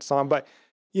song, but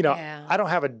Yeah. I don't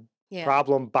have a Yeah.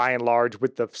 problem by and large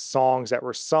with the songs that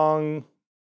were sung,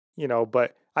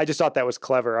 but I just thought that was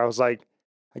clever. I was like,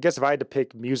 I guess if I had to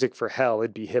pick music for hell,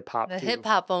 it'd be hip hop. The too. hip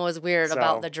hop one was weird So-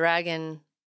 about the dragon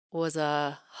was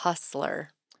a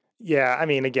hustler. Yeah, I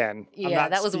mean, again, I'm Yeah,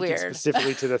 not that was speaking weird.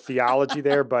 specifically to the theology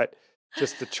there, but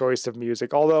just the choice of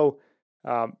music. Although,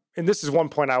 and this is one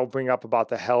point I will bring up about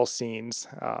the hell scenes,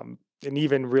 and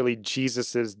even really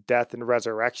Jesus's death and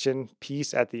resurrection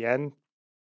piece at the end,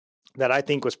 that I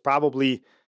think was probably,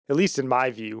 at least in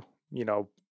my view,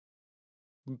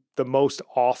 the most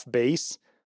off base.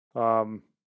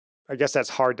 I guess that's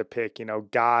hard to pick.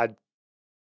 God,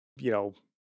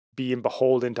 being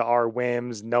beholden to our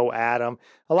whims, no Adam,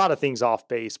 a lot of things off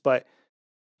base. But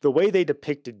the way they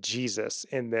depicted Jesus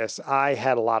in this, I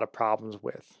had a lot of problems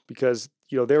with because,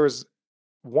 there was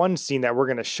one scene that we're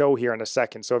going to show here in a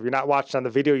second. So if you're not watching on the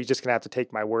video, you're just going to have to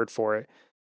take my word for it.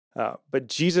 But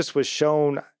Jesus was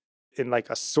shown in like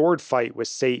a sword fight with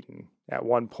Satan at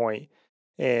one point.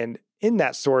 And in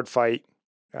that sword fight,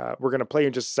 we're going to play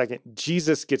in just a second.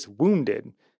 Jesus gets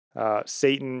wounded.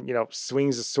 Satan,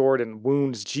 swings a sword and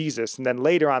wounds Jesus. And then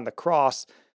later on the cross,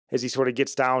 as he sort of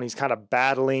gets down, he's kind of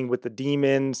battling with the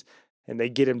demons and they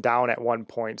get him down at one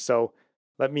point. So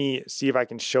let me see if I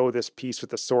can show this piece with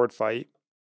the sword fight.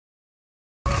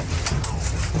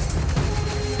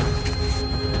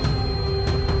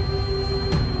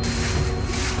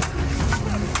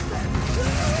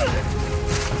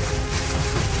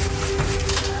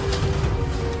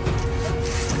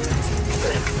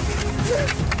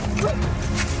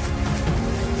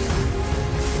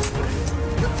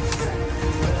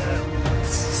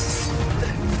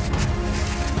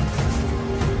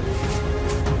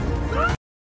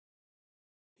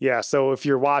 Yeah, so if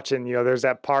you're watching, there's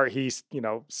that part he,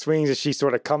 swings as she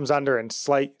sort of comes under and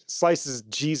slices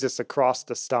Jesus across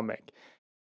the stomach.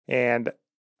 And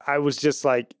I was just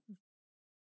like,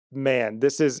 man,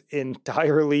 this is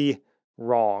entirely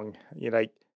wrong.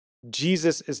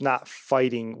 Jesus is not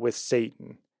fighting with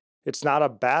Satan. It's not a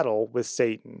battle with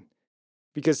Satan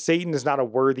because Satan is not a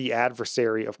worthy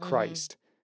adversary of Christ.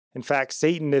 In fact,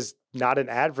 Satan is not an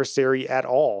adversary at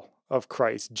all of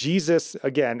Christ. Jesus,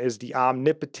 again, is the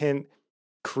omnipotent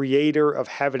creator of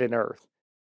heaven and earth.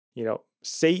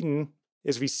 Satan,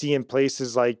 as we see in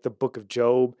places like the book of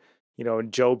Job,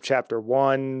 in Job chapter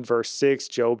 1, verse 6,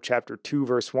 Job chapter 2,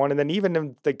 verse 1, and then even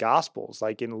in the Gospels,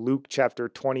 like in Luke chapter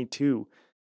 22,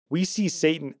 we see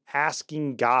Satan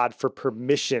asking God for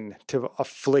permission to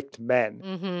afflict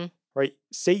men, right?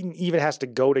 Satan even has to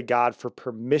go to God for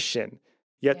permission.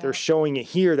 Yet they're showing it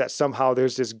here that somehow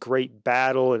there's this great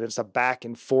battle and it's a back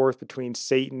and forth between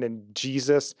Satan and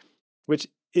Jesus, which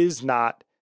is not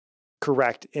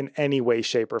correct in any way,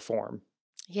 shape, or form.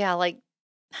 Yeah, like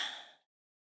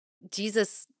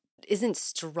Jesus isn't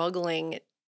struggling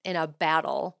in a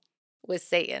battle with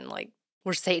Satan, like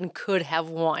where Satan could have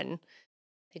won.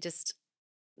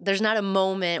 There's not a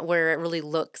moment where it really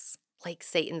looks like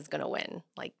Satan's going to win.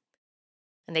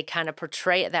 And they kind of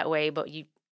portray it that way, but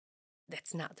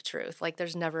that's not the truth. Like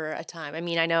there's never a time. I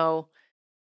mean, I know,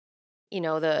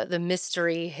 the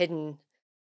mystery hidden,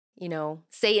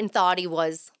 Satan thought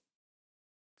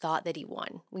that he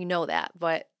won. We know that,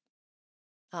 but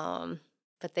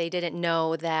they didn't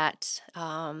know that,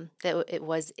 that it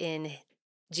was in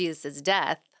Jesus's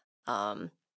death,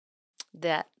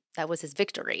 that was his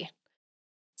victory.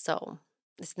 So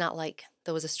it's not like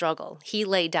there was a struggle. He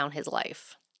laid down his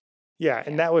life. Yeah.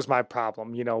 And that was my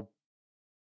problem,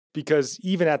 because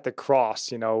even at the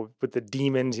cross, with the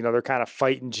demons, they're kind of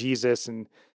fighting Jesus and,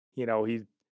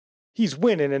 he's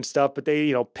winning and stuff, but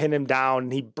they, pin him down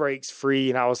and he breaks free.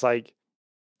 And I was like,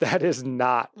 that is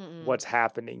not what's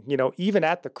happening. Even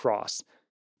at the cross,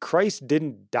 Christ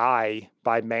didn't die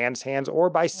by man's hands or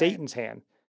by Satan's hand.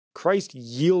 Christ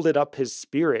yielded up his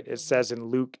spirit, it says in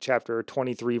Luke chapter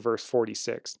 23, verse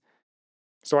 46.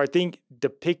 So I think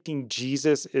depicting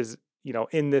Jesus is,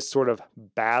 in this sort of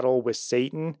battle with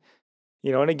Satan,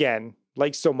 and again,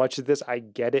 like so much of this, I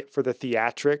get it for the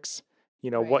theatrics,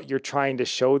 what you're trying to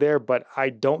show there, but I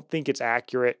don't think it's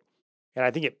accurate. And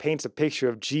I think it paints a picture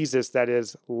of Jesus that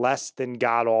is less than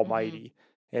God Almighty.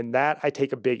 And that I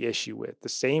take a big issue with. The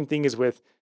same thing is with,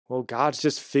 well, God's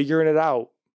just figuring it out.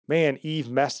 Man, Eve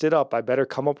messed it up. I better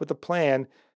come up with a plan.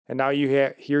 And now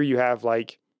here you have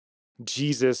like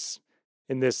Jesus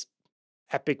in this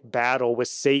epic battle with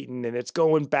Satan and it's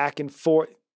going back and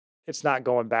forth. It's not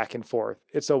going back and forth.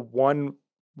 It's a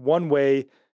one-way,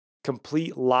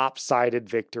 complete lopsided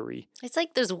victory. It's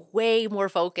like there's way more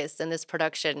focus in this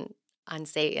production on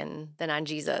Satan than on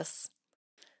Jesus.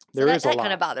 So that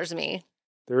kind of bothers me.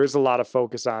 There is a lot of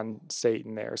focus on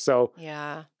Satan there. So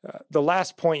yeah, the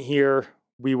last point here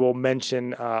we will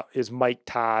mention is Mike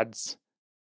Todd's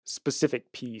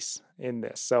specific piece in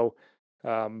this. So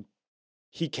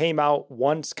he came out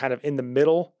once kind of in the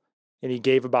middle and he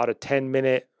gave about a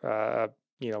 10-minute,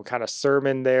 kind of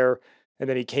sermon there. And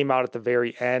then he came out at the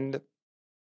very end.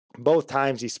 Both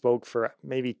times he spoke for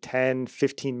maybe 10,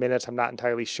 15 minutes. I'm not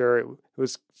entirely sure. It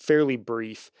was fairly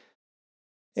brief.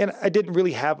 And I didn't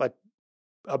really have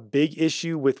a big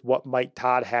issue with what Mike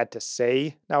Todd had to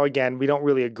say. Now, again, we don't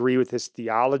really agree with his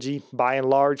theology by and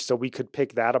large, so we could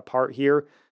pick that apart here.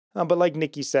 But like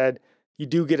Nikki said, you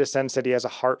do get a sense that he has a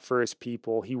heart for his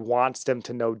people. He wants them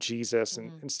to know Jesus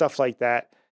and stuff like that.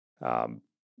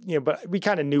 But we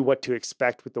kind of knew what to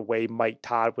expect with the way Mike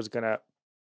Todd was going to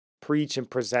preach and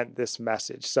present this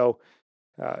message. So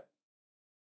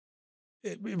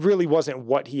it really wasn't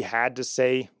what he had to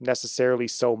say necessarily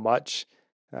so much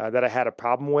that I had a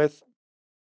problem with.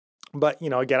 But,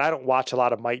 again, I don't watch a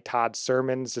lot of Mike Todd's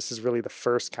sermons. This is really the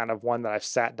first kind of one that I've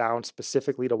sat down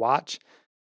specifically to watch.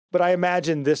 But I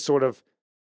imagine this sort of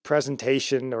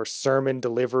presentation or sermon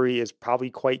delivery is probably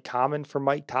quite common for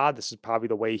Mike Todd. This is probably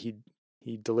the way he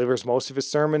delivers most of his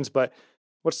sermons. But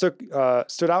what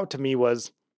stood out to me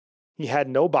was he had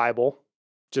no Bible,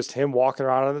 just him walking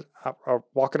around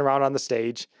on the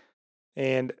stage.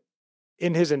 And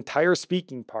in his entire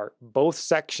speaking part, both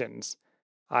sections,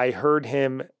 I heard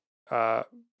him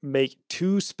make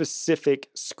two specific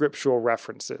scriptural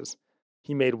references.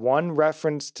 He made one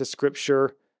reference to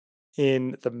scripture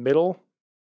in the middle,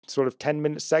 sort of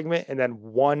 10-minute segment, and then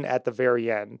one at the very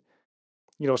end.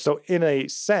 So in a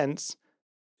sense,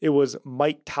 it was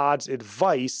Mike Todd's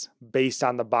advice based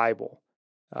on the Bible.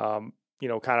 Kind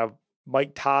of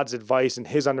Mike Todd's advice and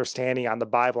his understanding on the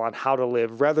Bible on how to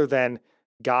live rather than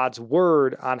God's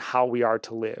word on how we are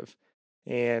to live.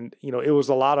 And, it was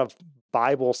a lot of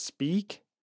Bible speak,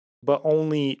 but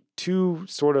only two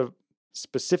sort of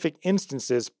specific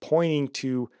instances pointing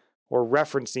to or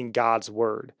referencing God's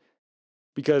word.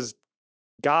 Because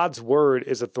God's word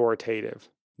is authoritative,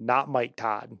 not Mike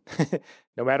Todd.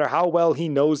 No matter how well he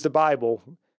knows the Bible,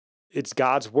 it's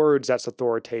God's words that's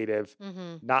authoritative,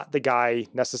 not the guy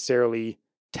necessarily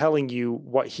telling you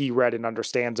what he read and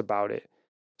understands about it.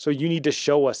 So you need to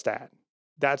show us that.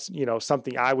 That's,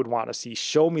 something I would want to see.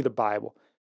 Show me the Bible.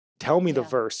 Tell me the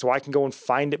verse so I can go and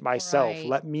find it myself. Right.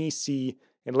 Let me see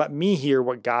and let me hear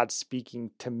what God's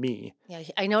speaking to me. Yeah,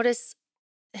 I notice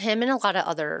him and a lot of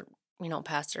other,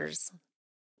 pastors,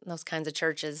 those kinds of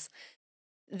churches,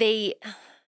 they're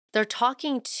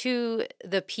talking to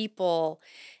the people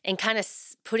and kind of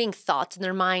putting thoughts in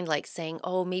their mind, like saying,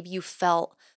 oh, maybe you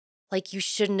felt like you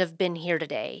shouldn't have been here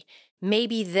today.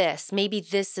 Maybe this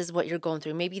is what you're going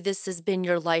through. Maybe this has been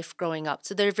your life growing up.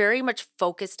 So they're very much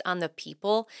focused on the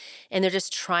people, and they're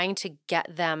just trying to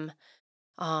get them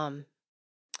to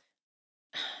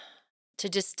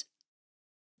just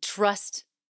trust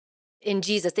in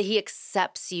Jesus, that he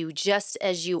accepts you just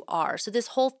as you are. So this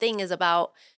whole thing is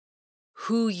about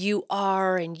who you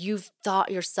are, and you've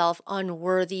thought yourself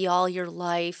unworthy all your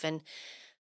life. And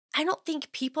I don't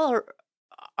think people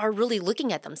are really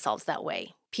looking at themselves that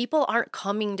way. People aren't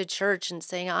coming to church and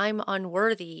saying, I'm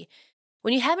unworthy,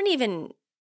 when you haven't even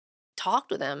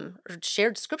talked with them or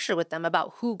shared scripture with them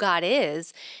about who God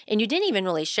is, and you didn't even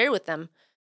really share with them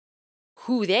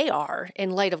who they are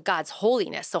in light of God's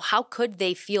holiness. So how could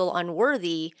they feel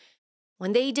unworthy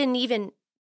when they didn't even,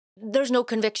 there's no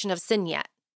conviction of sin yet?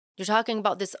 You're talking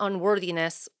about this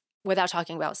unworthiness without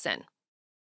talking about sin.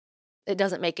 It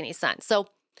doesn't make any sense. So,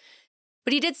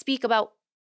 but he did speak about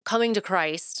coming to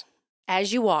Christ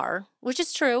as you are, which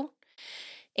is true,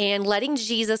 and letting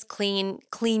Jesus clean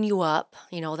you up,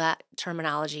 that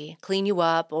terminology, clean you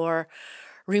up or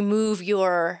remove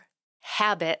your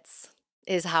habits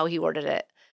is how he worded it.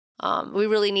 We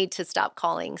really need to stop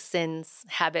calling sins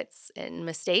habits and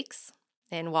mistakes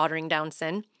and watering down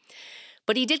sin.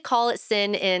 But he did call it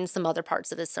sin in some other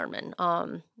parts of his sermon.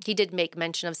 He did make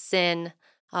mention of sin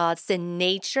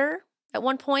nature at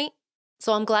one point.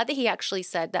 So I'm glad that he actually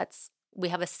said we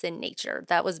have a sin nature.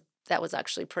 That was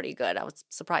actually pretty good. I was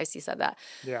surprised he said that.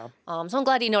 Yeah. So I'm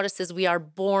glad he notices we are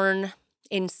born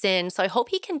in sin. So I hope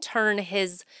he can turn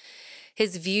his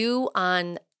view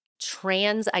on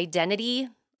trans identity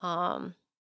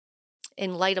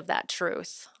in light of that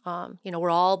truth. We're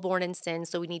all born in sin,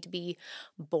 so we need to be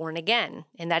born again.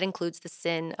 And that includes the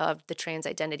sin of the trans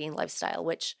identity and lifestyle,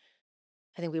 which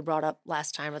I think we brought up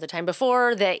last time or the time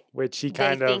before, that which he they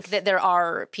kind of think that there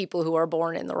are people who are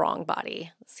born in the wrong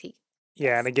body.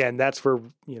 Yeah, and again, that's where,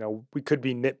 we could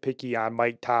be nitpicky on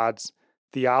Mike Todd's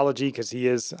theology because he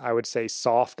is, I would say,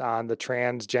 soft on the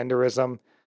transgenderism,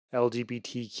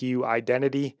 LGBTQ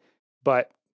identity.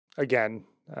 But again,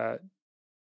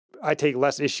 I take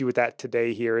less issue with that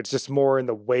today here. It's just more in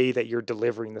the way that you're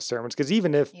delivering the sermons. Because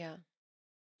even if,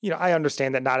 I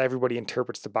understand that not everybody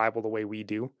interprets the Bible the way we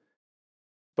do.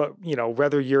 But,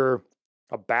 whether you're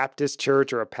a Baptist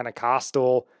church or a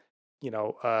Pentecostal,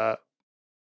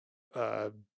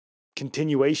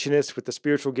 continuationist with the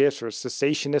spiritual gifts or a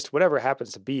cessationist, whatever it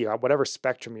happens to be, whatever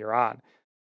spectrum you're on,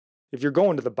 if you're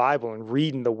going to the Bible and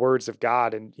reading the words of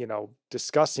God and,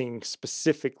 discussing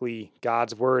specifically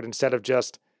God's word instead of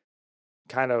just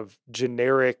kind of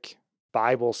generic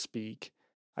Bible speak,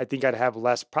 I think I'd have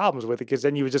less problems with it, because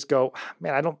then you would just go,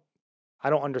 man, I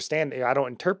don't understand it. I don't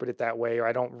interpret it that way, or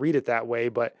I don't read it that way,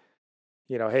 but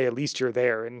hey, at least you're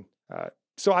there. And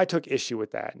so I took issue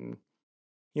with that. And,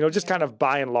 just Yeah. kind of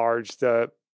by and large,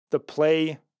 the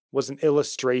play was an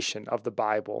illustration of the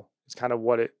Bible. It's kind of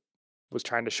what it was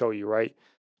trying to show you, right?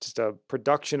 Just a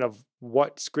production of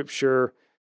what Scripture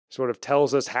sort of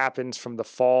tells us happens from the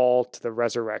fall to the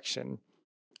resurrection.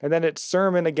 And then its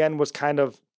sermon, again, was kind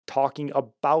of talking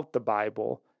about the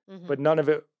Bible, Mhm. but none of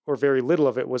it, or very little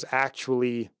of it, was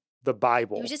actually the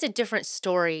Bible. It was just a different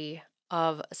story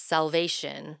of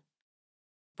salvation,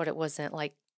 but it wasn't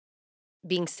like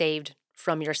being saved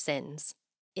from your sins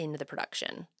in the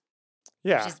production.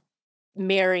 Yeah. Just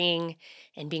marrying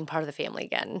and being part of the family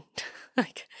again.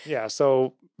 Like, Yeah.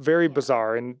 So very Yeah.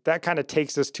 bizarre. And that kind of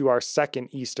takes us to our second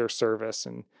Easter service.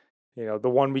 And, the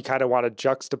one we kind of want to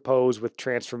juxtapose with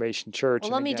Transformation Church. well,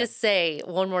 And let me again, just say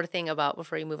one more thing about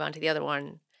before you move on to the other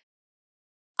one.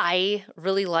 I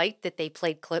really liked that they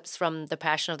played clips from the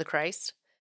Passion of the Christ.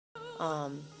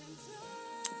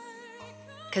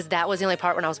 Because that was the only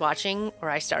part when I was watching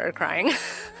where I started crying.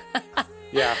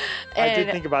 Yeah. I did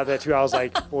And- think about that too. I was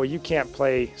like, well, you can't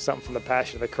play something from the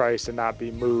Passion of the Christ and not be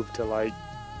moved to like,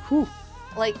 whew.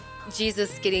 Like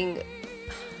Jesus getting,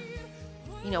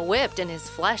 whipped and his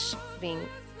flesh being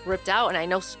ripped out. And I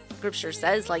know scripture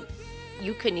says, like,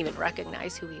 you couldn't even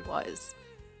recognize who he was.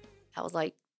 I was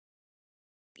like,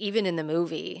 even in the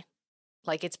movie,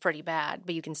 like, it's pretty bad,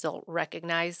 but you can still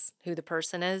recognize who the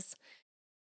person is.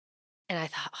 And I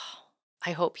thought, oh,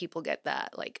 I hope people get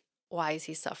that. Like, why is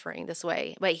he suffering this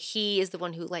way? But he is the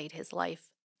one who laid his life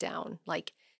down.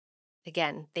 Like,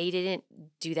 again, they didn't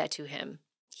do that to him.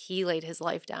 He laid his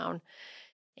life down.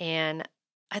 And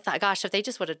I thought, gosh, if they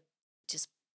just would have just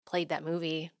played that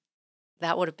movie,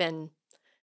 that would have been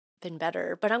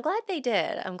better. But I'm glad they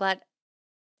did.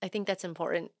 I think that's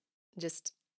important.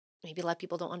 Just maybe let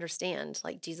people don't understand.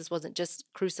 Like, Jesus wasn't just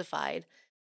crucified.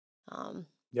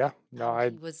 Yeah. No, He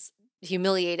was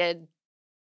humiliated,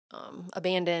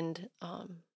 abandoned.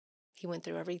 He went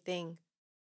through everything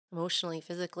emotionally,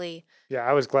 physically. Yeah,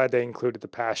 I was glad they included the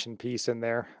passion piece in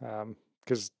there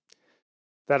because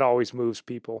that always moves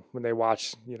people when they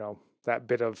watch, that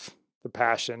bit of the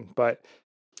passion. But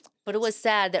But it was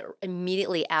sad that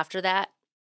immediately after that,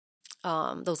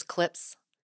 those clips,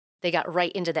 they got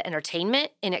right into the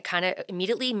entertainment, and it kind of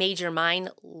immediately made your mind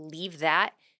leave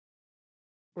that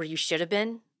where you should have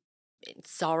been in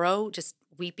sorrow, just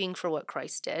weeping for what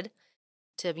Christ did,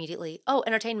 to immediately, oh,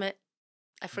 entertainment.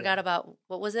 I forgot about,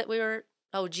 what was it?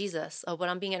 Jesus. Oh, but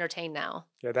I'm being entertained now.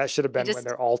 yeah, that should have been when just-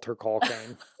 their altar call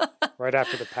came right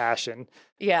after the passion.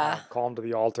 Yeah, Call them to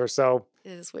the altar. So,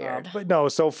 it is weird. but no,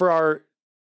 so for our,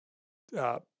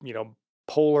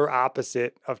 polar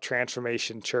opposite of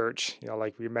Transformation Church,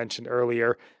 like we mentioned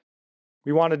earlier,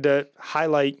 we wanted to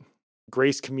highlight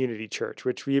Grace Community Church,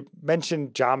 which we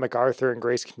mentioned John MacArthur and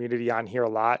Grace Community on here a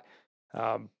lot.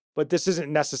 But this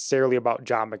isn't necessarily about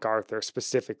John MacArthur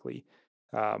specifically.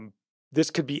 This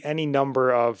could be any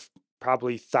number of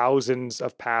probably thousands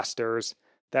of pastors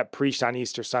that preached on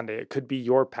Easter Sunday. It could be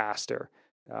your pastor.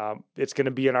 It's going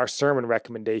to be in our sermon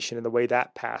recommendation and the way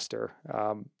that pastor,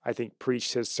 I think,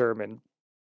 preached his sermon.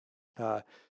 And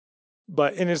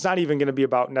it's not even going to be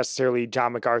about necessarily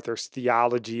John MacArthur's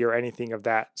theology or anything of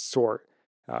that sort.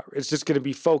 It's just going to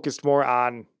be focused more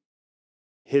on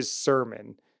his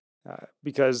sermon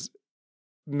because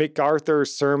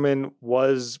MacArthur's sermon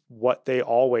was what they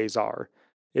always are.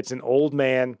 It's an old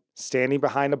man standing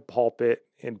behind a pulpit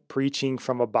and preaching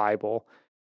from a Bible.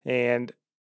 And,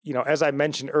 as I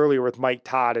mentioned earlier with Mike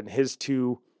Todd and his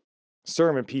two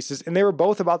sermon pieces, and they were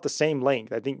both about the same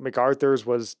length. I think MacArthur's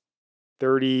was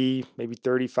 30, maybe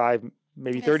 35,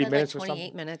 maybe I 30 said, minutes like or 28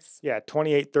 something. minutes. Yeah,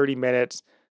 28, 30 minutes,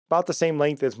 about the same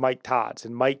length as Mike Todd's.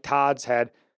 And Mike Todd's had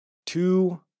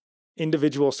 2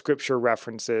 individual scripture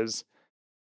references.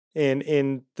 And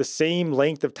in the same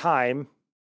length of time,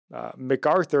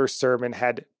 MacArthur's sermon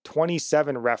had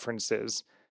 27 references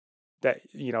that,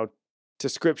 to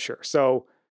scripture. So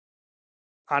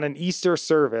on an Easter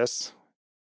service,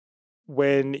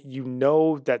 when you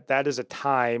know that that is a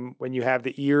time when you have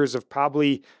the ears of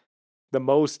probably the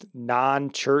most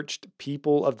non-churched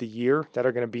people of the year that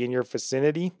are going to be in your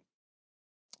vicinity,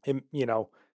 and,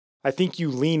 I think you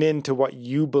lean into what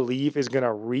you believe is going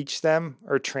to reach them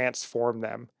or transform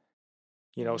them.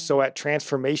 So at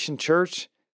Transformation Church,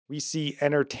 we see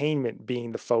entertainment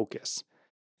being the focus.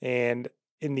 And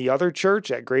in the other church,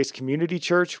 at Grace Community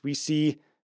Church, we see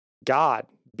God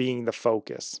being the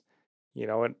focus.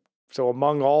 And so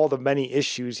among all the many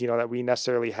issues, that we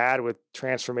necessarily had with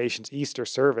Transformation's Easter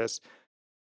service,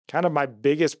 kind of my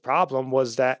biggest problem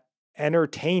was that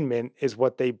entertainment is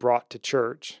what they brought to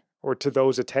church or to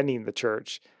those attending the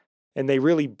church. And they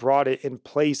really brought it in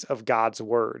place of God's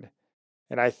word.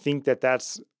 And I think that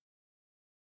that's, it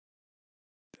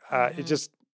Mhm.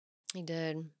 just, He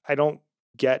did. I don't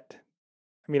get,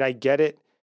 I mean, I get it.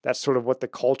 That's sort of what the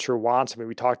culture wants. I mean,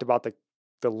 we talked about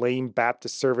the lame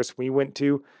Baptist service we went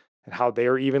to and how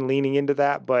they're even leaning into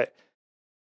that. But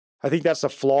I think that's a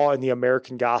flaw in the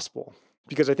American gospel,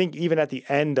 because I think even at the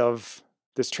end of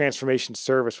this transformation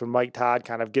service, when Mike Todd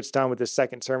kind of gets done with his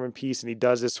second sermon piece and he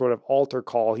does this sort of altar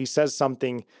call, he says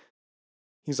something.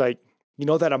 He's like, you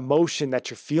know, that emotion that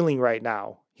you're feeling right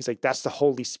now. He's like, that's the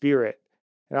Holy Spirit.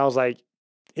 And I was like,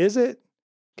 is it?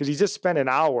 Because he just spent an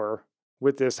hour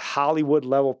with this Hollywood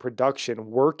level production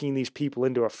working these people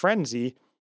into a frenzy.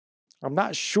 I'm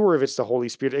not sure if it's the Holy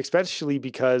Spirit, especially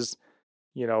because,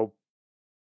 you know,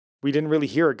 we didn't really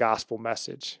hear a gospel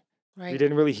message. We Right.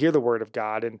 didn't really hear the word of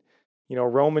God. And, you know,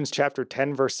 Romans chapter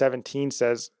 10, verse 17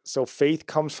 says, so faith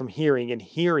comes from hearing, and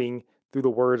hearing through the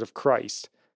word of Christ.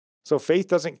 So faith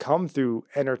doesn't come through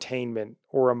entertainment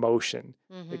or emotion.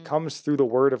 It Mhm. comes through the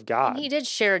word of And he God. did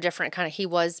share a different kind of, he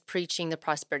was preaching the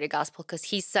prosperity gospel, because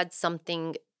he said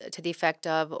something to the effect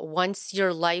of, once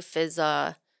your life is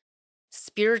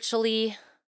spiritually,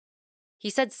 he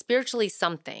said spiritually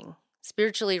something,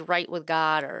 spiritually right with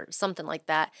God or something like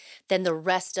that, then the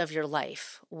rest of your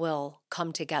life will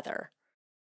come together.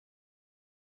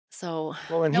 So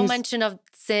Well, and no mention of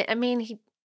sin. I mean,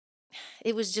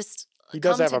 it was just he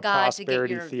does come have to a God to get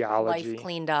prosperity your life theology.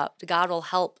 cleaned up. God will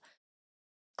help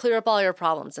clear up all your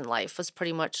problems in life, was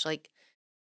pretty much like,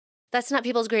 that's not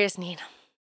people's greatest need.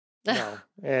 No.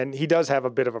 And he does have a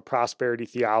bit of a prosperity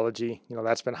theology. You know,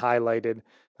 that's been highlighted,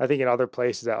 I think, in other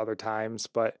places at other times.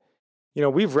 But, you know,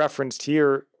 we've referenced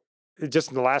here just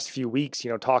in the last few weeks, you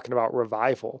know, talking about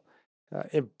revival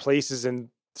in places in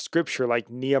scripture like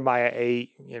Nehemiah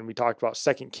 8, and we talked about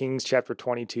 2 Kings chapter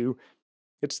 22.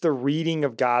 It's the reading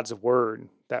of God's word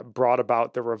that brought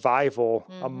about the revival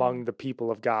among the people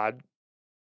of God.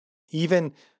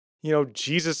 Even, you know,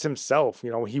 Jesus himself, you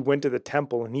know, he went to the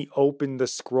temple and he opened the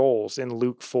scrolls in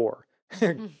Luke 4.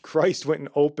 Christ went and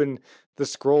opened the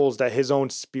scrolls that his own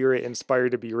spirit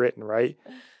inspired to be written, right?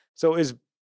 So as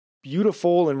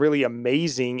beautiful and really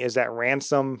amazing as that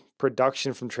Ransom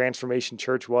production from Transformation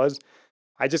Church was,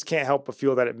 I just can't help but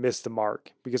feel that it missed the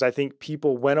mark, because I think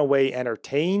people went away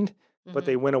entertained, but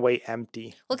they went away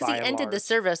empty. Well, because by he and ended the large.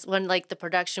 service when like the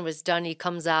production was done. He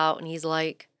comes out and he's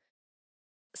like,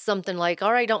 something like,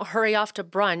 all right, don't hurry off to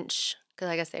brunch. Because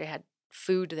I guess they had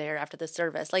food there after the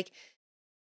service. Like,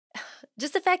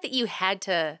 just the fact that you had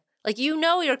to, like, you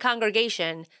know, your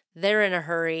congregation, they're in a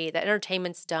hurry, the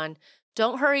entertainment's done.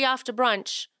 Don't hurry off to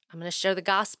brunch. I'm going to share the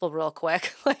gospel real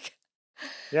quick. Like,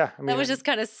 Yeah, I mean, that was just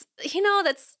kind of, you know,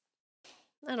 that's,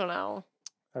 I don't know.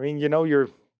 I mean, you know your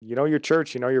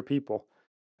church, you know your people.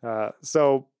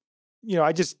 So, you know,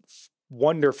 I just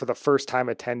wonder for the first time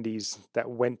attendees that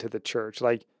went to the church,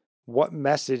 like, what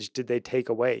message did they take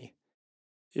away?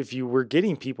 If you were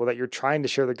getting people that you're trying to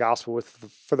share the gospel with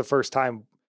for the first time,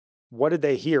 what did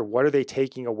they hear? What are they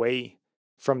taking away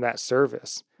from that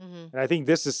service? Mm-hmm. And I think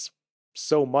this is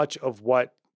so much of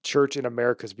what church in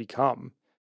America has become.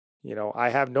 You know, I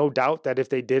have no doubt that if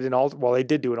they did an altar, well, they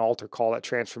did do an altar call at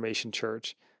Transformation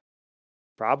Church.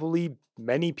 Probably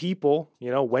many people,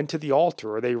 you know, went to the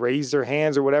altar or they raised their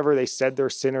hands or whatever. They said their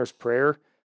sinner's prayer.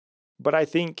 But I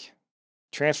think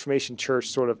Transformation Church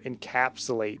sort of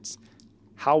encapsulates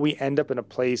how we end up in a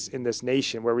place in this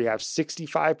nation where we have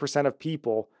 65% of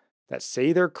people that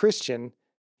say they're Christian,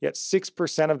 yet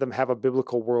 6% of them have a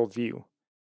biblical worldview.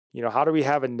 You know, how do we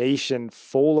have a nation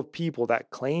full of people that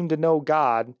claim to know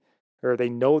God, or they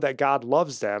know that God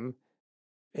loves them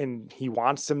and he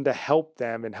wants them to help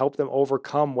them and help them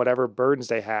overcome whatever burdens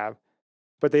they have,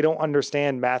 but they don't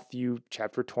understand Matthew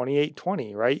chapter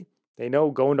 28:20, right? They know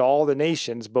going to all the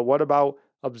nations, but what about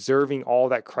observing all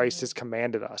that Christ has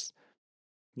commanded us?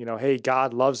 You know, hey,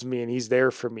 God loves me and he's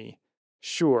there for me.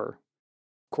 Sure,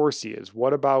 of course he is.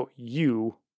 What about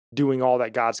you doing all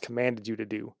that God's commanded you to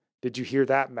do? Did you hear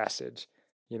that message?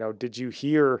 You know, did you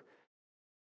hear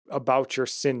about your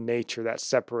sin nature that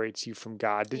separates you from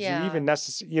God? Did you even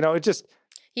necessarily, you know, it just,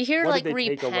 You hear what like did they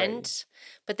take away? repent,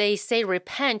 but they say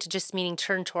repent just meaning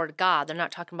turn toward God. They're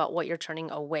not talking about what you're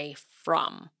turning away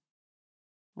from.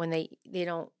 When they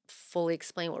don't fully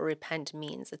explain what repent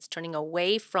means. It's turning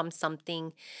away from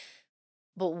something,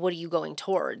 but what are you going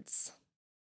towards?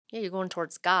 Yeah, you're going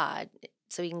towards God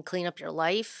so you can clean up your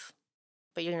life,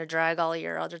 but you're going to drag all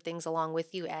your other things along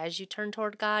with you as you turn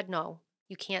toward God? No,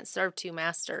 you can't serve two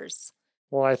masters.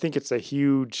 Well, I think it's a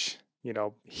huge, you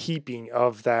know, heaping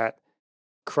of that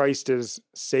Christ is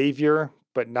Savior,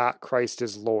 but not Christ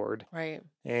is Lord. Right.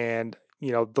 And,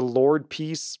 you know, the Lord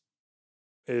piece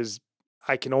is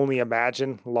I can only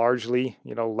imagine largely,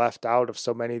 left out of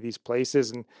so many of these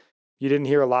places. And you didn't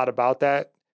hear a lot about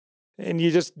that. And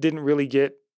you just didn't really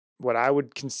get what I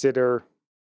would consider,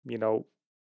 you know,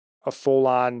 a full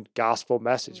on gospel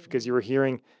message because you were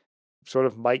hearing sort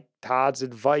of Mike Todd's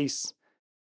advice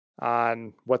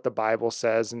on what the Bible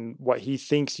says and what he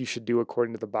thinks you should do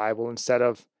according to the Bible instead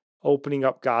of opening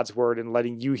up God's word and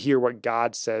letting you hear what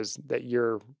God says that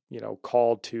you're,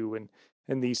 called to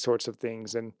and these sorts of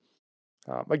things. And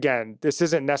again, this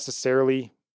isn't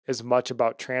necessarily as much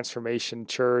about Transformation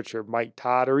Church or Mike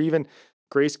Todd or even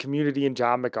Grace Community and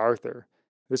John MacArthur.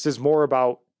 This is more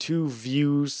about two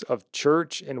views of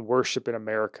church and worship in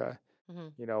America.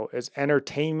 As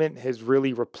entertainment has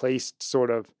really replaced sort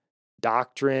of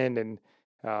doctrine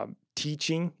and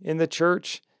teaching in the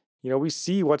church, we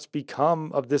see what's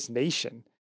become of this nation.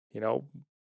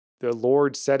 The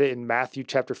Lord said it in Matthew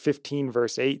chapter 15,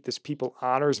 verse 8, this people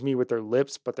honors me with their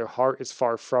lips, but their heart is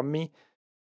far from me.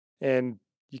 And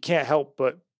you can't help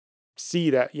but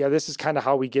see that, this is kind of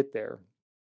how we get there.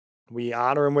 We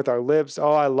honor him with our lips.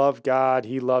 Oh, I love God.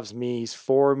 He loves me. He's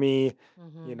for me,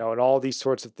 and all these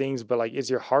sorts of things. But is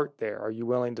your heart there? Are you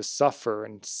willing to suffer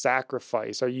and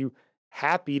sacrifice? Are you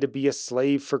happy to be a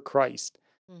slave for Christ?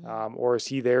 Or is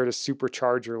he there to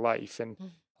supercharge your life? And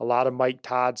a lot of Mike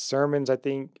Todd's sermons, I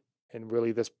think, and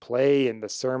really this play and the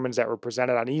sermons that were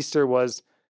presented on Easter was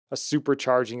a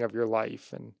supercharging of your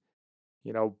life. And,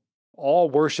 all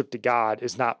worship to God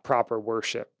is not proper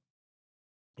worship.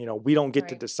 We don't get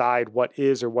to decide what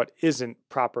is or what isn't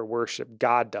proper worship.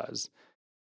 God does.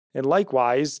 And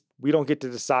likewise, we don't get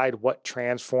to decide what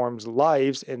transforms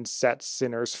lives and sets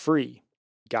sinners free.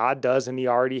 God does, and he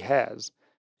already has.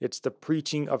 It's the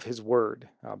preaching of his word,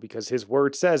 because his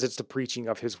word says it's the preaching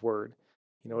of his word.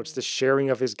 It's the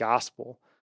sharing of his gospel.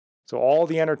 So all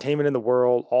the entertainment in the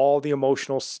world, all the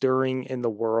emotional stirring in the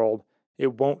world,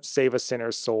 it won't save a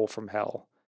sinner's soul from hell.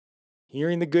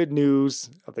 Hearing the good news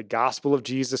of the gospel of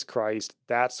Jesus Christ,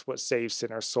 that's what saves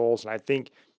sinners' souls. And I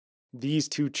think these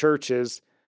two churches,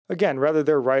 again, whether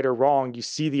they're right or wrong, you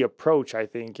see the approach, I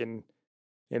think. In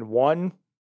one,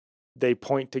 they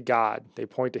point to God. They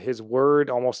point to his word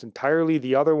almost entirely.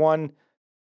 The other one,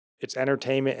 it's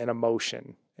entertainment and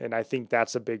emotion. And I think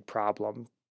that's a big problem.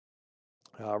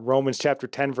 Romans chapter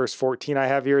 10, verse 14 I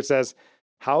have here, it says,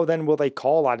 "How then will they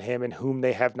call on him in whom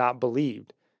they have not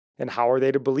believed? And how are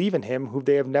they to believe in him whom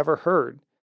they have never heard?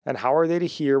 And how are they to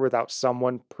hear without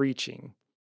someone preaching?"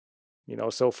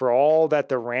 So for all that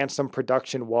the Ransom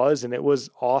production was, and it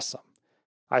was awesome,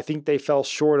 I think they fell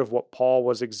short of what Paul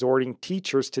was exhorting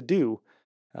teachers to do.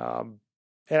 And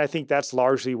I think that's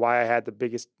largely why I had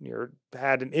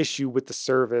had an issue with the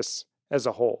service as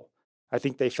a whole. I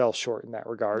think they fell short in that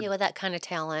regard. Yeah, with that kind of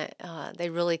talent, they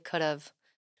really could have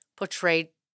portrayed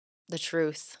the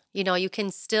truth. You can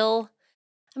still...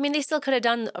 they still could have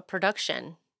done a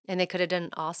production and they could have done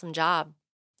an awesome job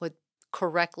with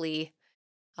correctly.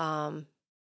 You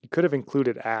could have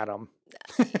included Adam.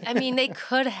 They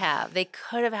could have. They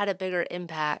could have had a bigger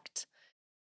impact.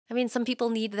 Some people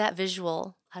need that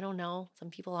visual. I don't know. Some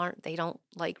people they don't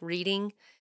like reading.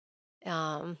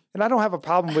 And I don't have a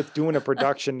problem with doing a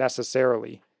production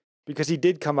necessarily because he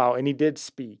did come out and he did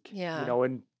speak. Yeah.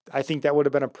 And I think that would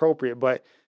have been appropriate, but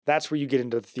that's where you get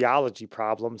into the theology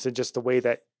problems and just the way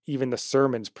that even the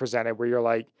sermons presented where you're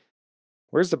like,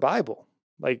 where's the Bible?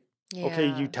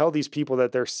 Okay, you tell these people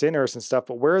that they're sinners and stuff,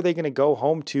 but where are they going to go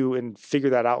home to and figure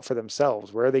that out for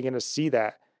themselves? Where are they going to see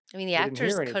that? The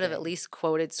actors could have at least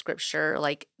quoted scripture,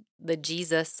 like the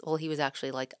Jesus, he was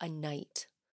actually like a knight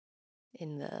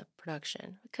in the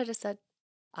production. We could have said,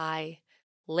 "I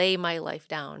lay my life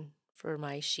down for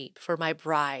my sheep, for my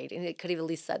bride." And it could have at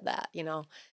least said that,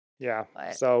 Yeah.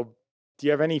 But... So do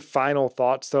you have any final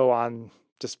thoughts, though, on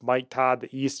just Mike Todd,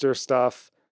 the Easter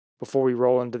stuff, before we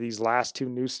roll into these last two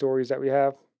news stories that we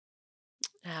have?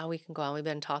 We can go on. We've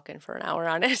been talking for an hour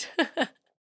on it.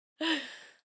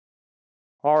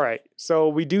 All right. So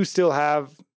we do still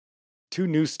have two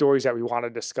news stories that we want to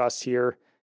discuss here.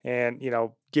 And,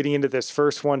 getting into this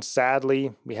first one,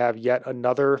 sadly, we have yet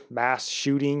another mass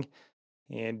shooting.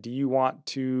 And do you want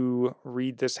to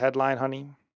read this headline, honey?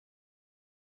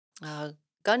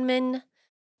 Gunman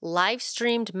live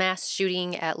streamed mass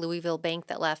shooting at Louisville bank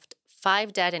that left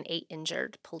 5 dead and 8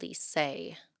 injured, police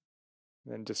say.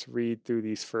 And just read through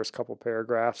these first couple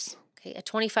paragraphs. Okay, a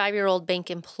 25-year-old bank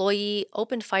employee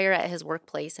opened fire at his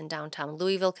workplace in downtown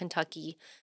Louisville, Kentucky,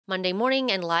 Monday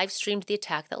morning and live streamed the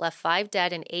attack that left 5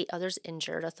 dead and 8 others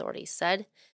injured, authorities said.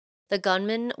 The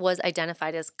gunman was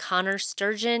identified as Connor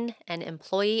Sturgeon, an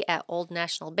employee at Old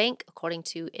National Bank, according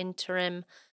to interim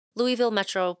Louisville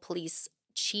Metro Police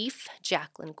chief,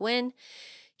 Jacqueline Gwynn.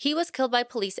 He was killed by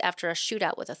police after a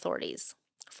shootout with authorities.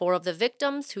 4 of the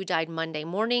victims, who died Monday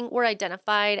morning, were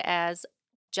identified as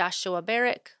Joshua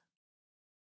Barrick,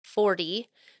 40,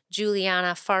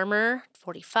 Juliana Farmer,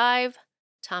 45,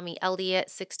 Tommy Elliott,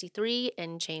 63,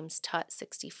 and James Tutt,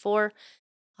 64.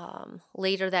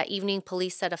 Later that evening,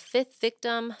 police said a 5th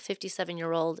victim,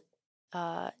 57-year-old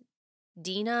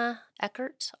Dina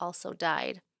Eckert, also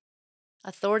died.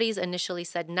 Authorities initially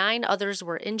said 9 others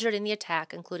were injured in the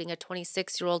attack, including a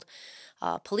 26-year-old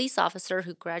police officer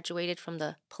who graduated from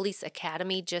the police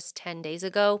academy just 10 days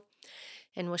ago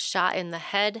and was shot in the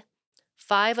head.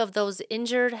 5 of those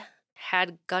injured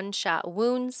had gunshot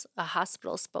wounds, a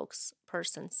hospital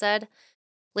spokesperson said.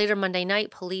 Later Monday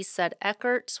night, police said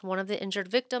Eckert, one of the injured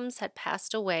victims, had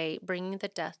passed away, bringing the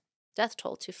death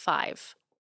toll to 5.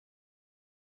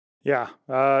 Yeah,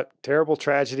 terrible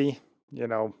tragedy,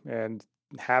 and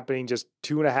happening just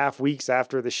 2.5 weeks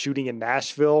after the shooting in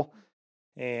Nashville.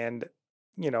 And,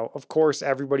 of course,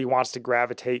 everybody wants to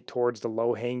gravitate towards the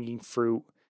low-hanging fruit.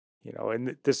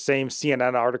 In the same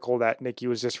CNN article that Nikki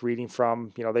was just reading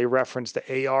from, they referenced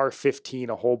the AR-15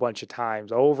 a whole bunch of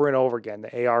times, over and over again,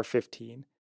 the AR-15.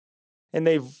 And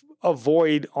they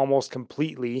avoid almost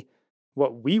completely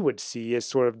what we would see as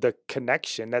sort of the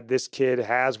connection that this kid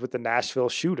has with the Nashville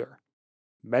shooter.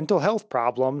 Mental health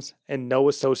problems and no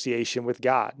association with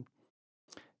God.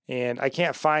 And I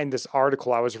can't find this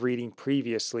article I was reading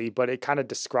previously, but it kind of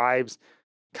describes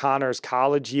Connor's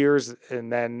college years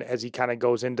and then as he kind of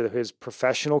goes into his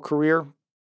professional career.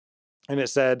 And it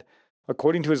said,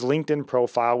 according to his LinkedIn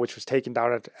profile, which was taken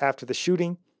down after the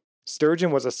shooting,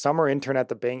 Sturgeon was a summer intern at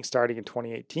the bank starting in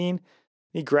 2018.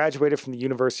 He graduated from the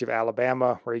University of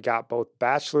Alabama, where he got both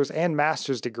bachelor's and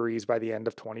master's degrees by the end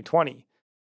of 2020.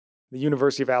 The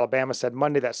University of Alabama said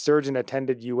Monday that Sturgeon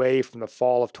attended UA from the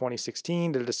fall of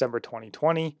 2016 to December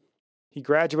 2020. He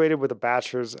graduated with a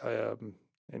bachelor's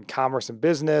in commerce and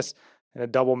business and a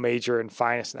double major in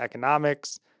finance and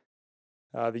economics.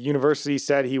 The university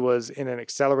said he was in an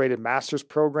accelerated master's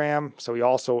program, so he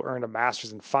also earned a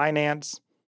master's in finance.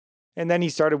 And then he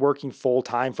started working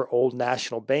full-time for Old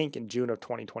National Bank in June of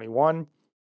 2021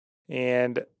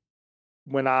 and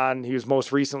went on. He was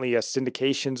most recently a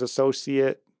syndications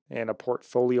associate and a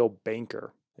portfolio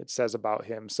banker, it says about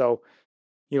him. So,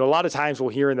 a lot of times we'll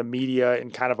hear in the media in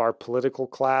kind of our political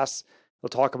class, they'll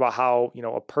talk about how,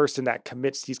 a person that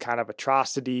commits these kind of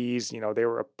atrocities, they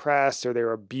were oppressed or they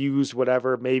were abused,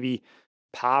 whatever, maybe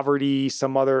poverty,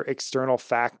 some other external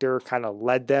factor kind of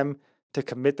led them to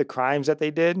commit the crimes that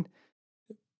they did.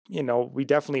 We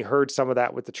definitely heard some of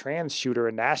that with the trans shooter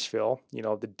in Nashville,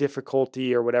 the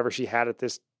difficulty or whatever she had at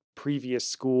this previous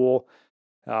school.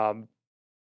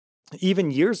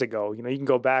 Even years ago, you can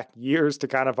go back years to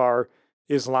kind of our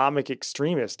Islamic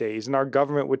extremist days, and our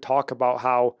government would talk about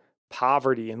how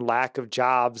poverty and lack of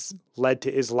jobs led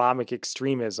to Islamic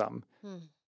extremism.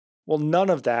 Well, none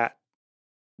of that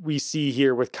we see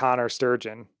here with Connor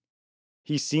Sturgeon.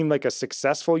 He seemed like a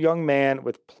successful young man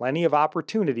with plenty of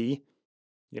opportunity,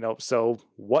 so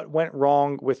what went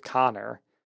wrong with Connor?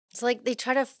 It's like they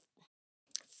try to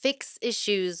fix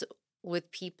issues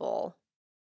with people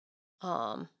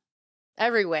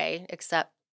every way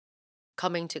except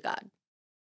coming to God.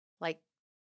 Like,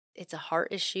 it's a heart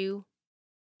issue.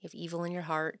 You have evil in your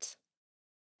heart.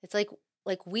 It's like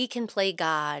we can play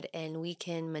God and we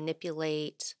can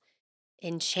manipulate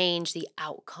and change the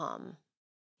outcome,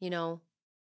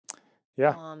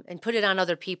 Yeah. and put it on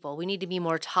other people. We need to be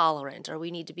more tolerant, or we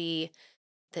need to be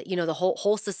that, the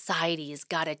whole society has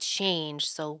got to change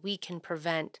so we can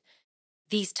prevent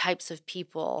these types of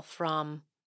people from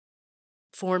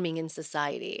forming in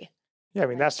society. Yeah, I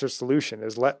mean, that's their solution,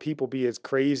 is let people be as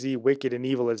crazy, wicked, and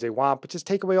evil as they want, but just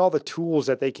take away all the tools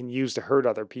that they can use to hurt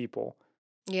other people.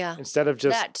 Yeah. Instead of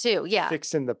just that too, yeah.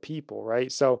 fixing the people,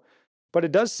 right? So, but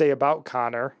it does say about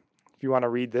Connor, if you want to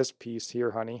read this piece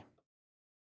here, honey.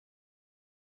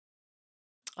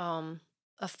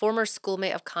 A former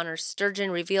schoolmate of Connor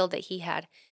Sturgeon revealed that he had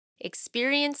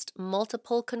experienced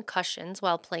multiple concussions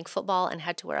while playing football and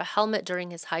had to wear a helmet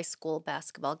during his high school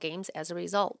basketball games as a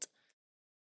result.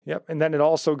 Yep. And then it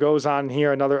also goes on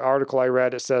here, another article I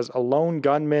read, it says a lone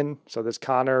gunman, so this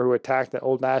Connor who attacked the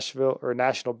Old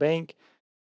National Bank,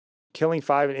 killing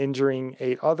 5 and injuring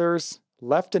 8 others,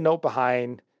 left a note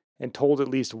behind and told at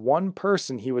least one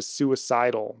person he was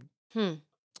suicidal,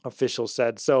 officials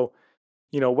said. So,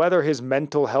 whether his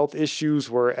mental health issues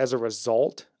were as a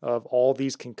result of all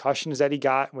these concussions that he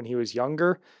got when he was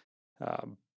younger,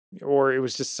 or it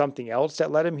was just something else that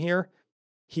led him here,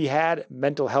 he had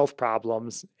mental health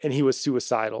problems and he was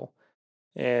suicidal.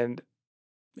 And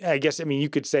I guess, I mean, you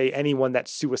could say anyone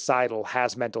that's suicidal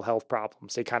has mental health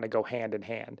problems. They kind of go hand in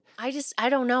hand. I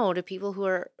don't know. Do people who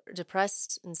are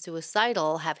depressed and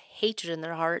suicidal have hatred in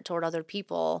their heart toward other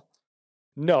people?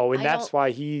 No, and I that's don't,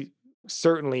 why he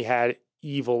certainly had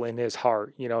evil in his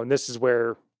heart, and this is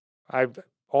where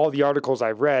all the articles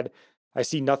I've read, I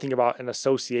see nothing about an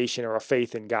association or a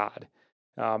faith in God,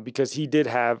 because he did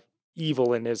have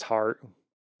evil in his heart.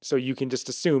 So you can just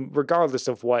assume, regardless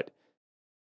of what,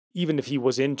 even if he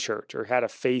was in church or had a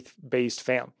faith-based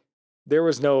family, there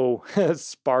was no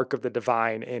spark of the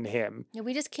divine in him. yeah,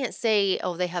 we just can't say,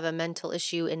 oh, they have a mental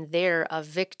issue and they're a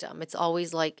victim. It's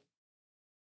always like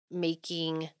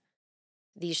making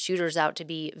these shooters out to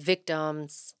be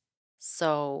victims.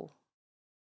 So,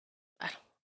 I don't,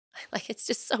 like, it's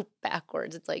just so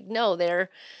backwards. It's like, no, they have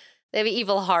an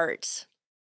evil heart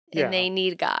and Yeah. they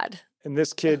need God. And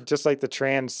this kid, just like the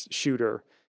trans shooter,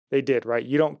 they did, right?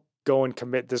 You don't go and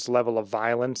commit this level of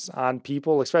violence on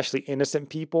people, especially innocent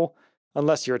people,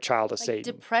 unless you're a child of Like,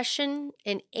 Satan. depression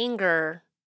and anger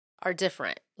are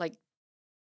different. Like,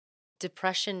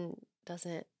 depression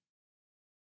doesn't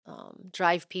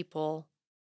drive people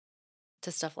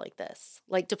to stuff like this.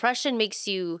 Like, depression makes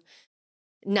you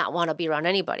not want to be around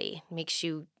anybody, makes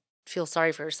you feel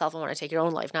sorry for yourself and want to take your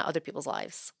own life, not other people's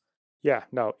lives. Yeah,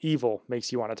 no, evil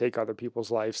makes you want to take other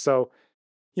people's lives. So,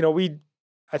 we,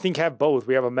 I think, have both.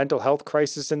 We have a mental health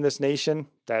crisis in this nation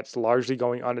that's largely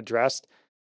going unaddressed.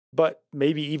 But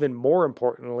maybe even more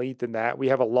importantly than that, we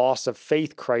have a loss of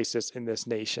faith crisis in this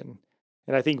nation.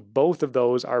 And I think both of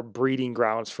those are breeding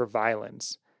grounds for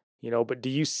violence. But do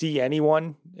you see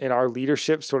anyone in our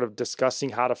leadership sort of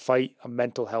discussing how to fight a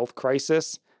mental health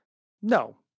crisis?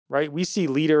 No, right? We see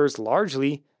leaders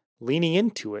largely leaning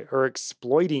into it or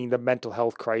exploiting the mental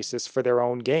health crisis for their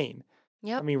own gain.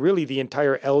 Yep. I mean, really, the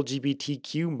entire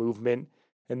LGBTQ movement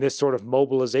and this sort of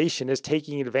mobilization is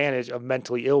taking advantage of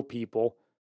mentally ill people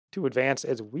to advance,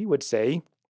 as we would say,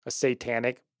 a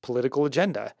satanic political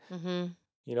agenda.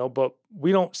 Mm-hmm. But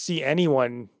we don't see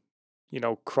anyone,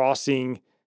 crossing,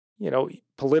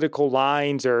 political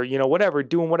lines or, whatever,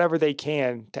 doing whatever they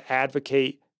can to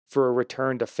advocate for a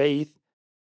return to faith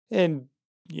and,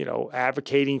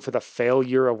 advocating for the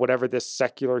failure of whatever this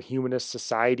secular humanist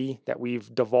society that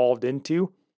we've devolved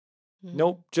into. Mm-hmm.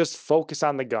 Nope, just focus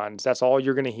on the guns. That's all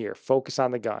you're going to hear. Focus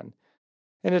on the gun.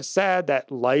 And it's sad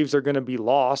that lives are going to be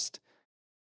lost.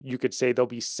 You could say they'll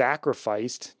be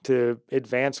sacrificed to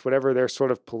advance whatever their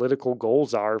sort of political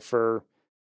goals are for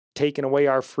taking away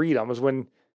our freedoms when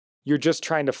you're just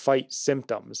trying to fight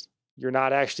symptoms. You're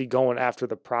not actually going after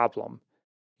the problem,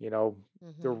 the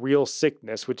Mm-hmm. real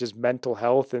sickness, which is mental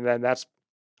health. And then that's,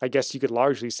 I guess you could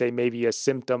largely say, maybe a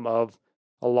symptom of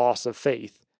a loss of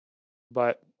faith.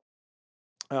 But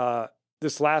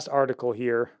this last article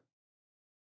here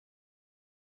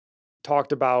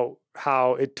talked about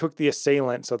how it took the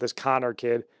assailant, so this Connor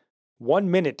kid, 1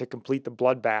 minute to complete the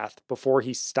bloodbath before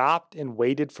he stopped and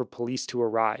waited for police to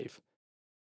arrive.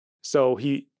 So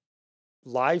he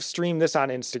live streamed this on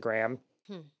Instagram,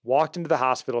 walked into the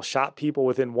hospital, shot people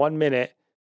within 1 minute,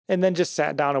 and then just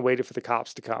sat down and waited for the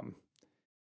cops to come.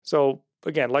 So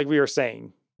again, like we were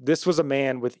saying, this was a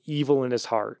man with evil in his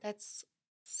heart. That's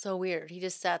so weird. He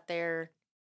just sat there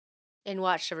and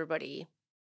watched everybody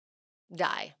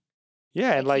die.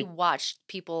 Yeah, and He watched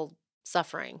people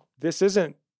suffering. this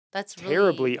isn't That's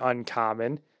terribly really,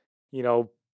 uncommon.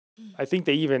 I think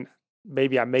they even,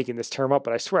 maybe I'm making this term up,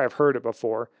 but I swear I've heard it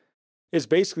before. It's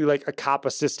basically like a cop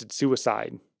assisted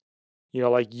suicide.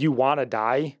 Like you want to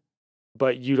die,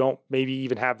 but you don't maybe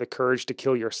even have the courage to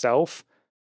kill yourself.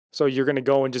 So you're going to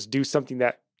go and just do something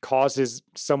that causes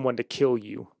someone to kill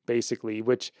you, basically,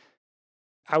 which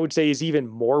I would say is even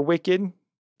more wicked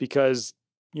because,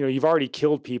 you've already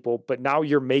killed people, but now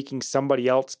you're making somebody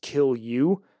else kill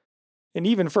you. And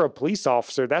even for a police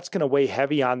officer, that's going to weigh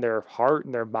heavy on their heart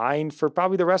and their mind for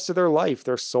probably the rest of their life,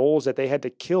 their souls, that they had to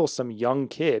kill some young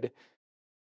kid.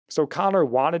 So Connor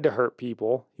wanted to hurt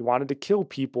people. He wanted to kill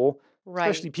people, right.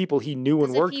 especially people he knew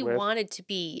and Because worked if he with. wanted to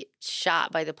be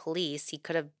shot by the police, he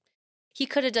could have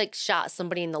like shot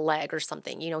somebody in the leg or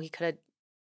something. He could have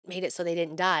made it so they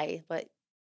didn't die, but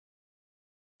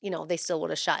they still would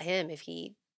have shot him if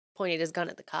he pointed his gun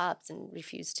at the cops and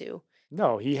refused to.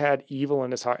 No, he had evil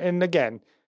in his heart. And again,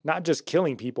 not just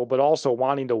killing people, but also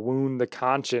wanting to wound the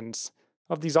conscience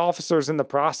of these officers in the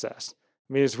process.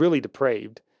 I mean, it's really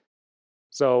depraved.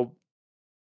 So,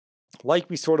 like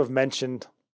we sort of mentioned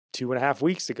 2.5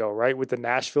 weeks ago, right, with the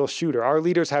Nashville shooter, our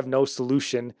leaders have no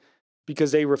solution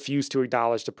because they refuse to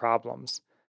acknowledge the problems.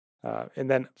 And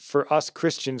then for us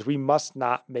Christians, we must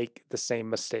not make the same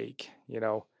mistake.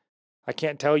 I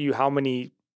can't tell you how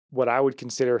many what I would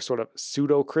consider sort of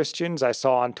pseudo Christians I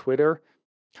saw on Twitter,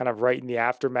 kind of right in the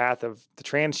aftermath of the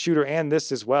trans shooter and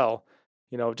this as well.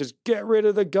 Just get rid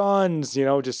of the guns,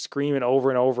 just screaming over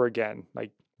and over again.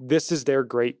 Like, this is their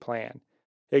great plan.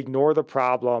 Ignore the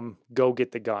problem, go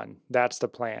get the gun. That's the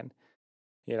plan.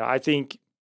 I think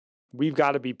we've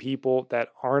got to be people that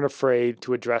aren't afraid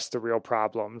to address the real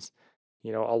problems.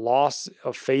 A loss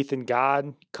of faith in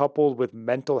God coupled with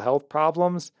mental health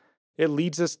problems, it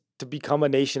leads us to become a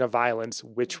nation of violence,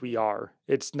 which we are.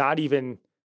 It's not even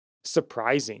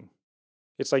surprising.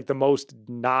 It's like the most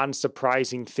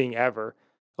non-surprising thing ever.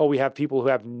 Oh, we have people who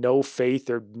have no faith,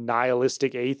 they're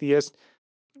nihilistic atheists,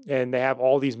 and they have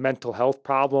all these mental health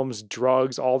problems,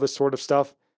 drugs, all this sort of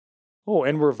stuff. Oh,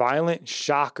 and we're violent?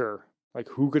 Shocker. Like,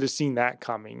 who could have seen that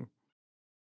coming?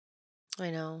 I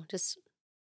know, just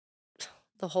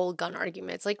the whole gun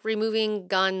argument. It's like removing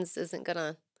guns isn't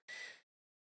gonna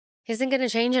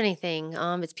change anything.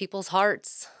 It's people's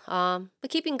hearts. But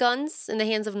keeping guns in the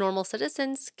hands of normal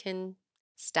citizens can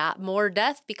stop more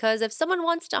death, because if someone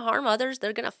wants to harm others,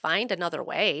 they're gonna find another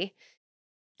way.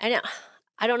 And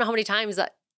I don't know how many times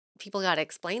that people got to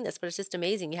explain this, but it's just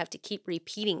amazing. You have to keep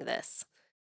repeating this.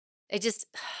 It's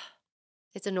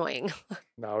annoying.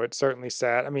 No, it's certainly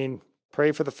sad. I mean,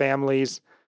 pray for the families.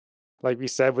 Like we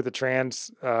said with the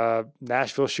trans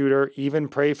Nashville shooter, even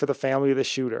pray for the family of the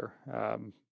shooter.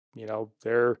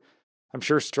 They're, I'm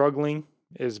sure, struggling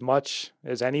as much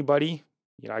as anybody.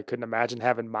 I couldn't imagine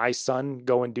having my son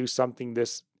go and do something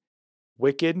this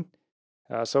wicked.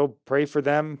 So pray for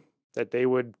them that they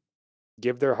would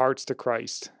give their hearts to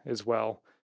Christ as well.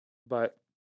 But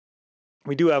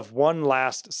we do have one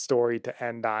last story to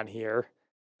end on here.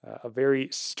 A very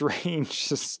strange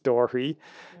story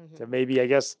that maybe, I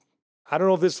guess, I don't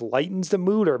know if this lightens the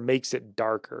mood or makes it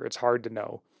darker. It's hard to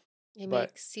know. It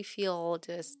makes you feel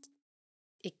just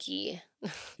icky.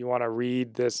 You want to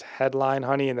read this headline,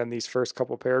 honey, and then these first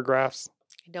couple paragraphs?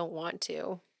 I don't want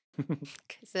to,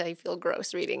 because I feel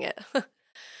gross reading it.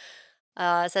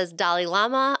 It says, Dalai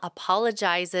Lama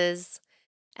apologizes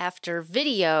after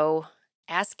video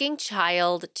asking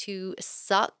child to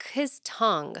suck his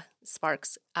tongue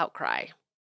sparks outcry.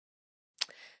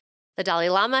 The Dalai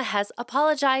Lama has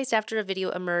apologized after a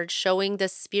video emerged showing the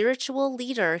spiritual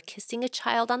leader kissing a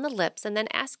child on the lips and then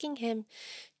asking him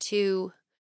to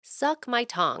suck my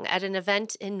tongue at an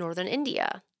event in northern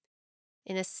India.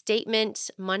 In a statement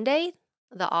Monday,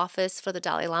 the office for the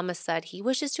Dalai Lama said he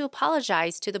wishes to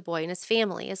apologize to the boy and his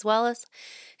family, as well as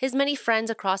his many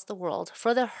friends across the world,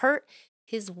 for the hurt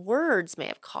his words may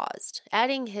have caused,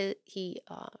 adding he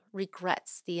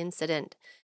regrets the incident.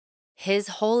 His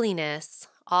Holiness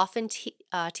often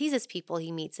teases people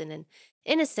he meets in an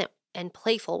innocent and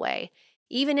playful way,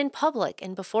 even in public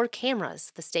and before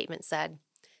cameras, the statement said.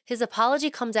 His apology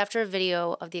comes after a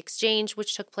video of the exchange,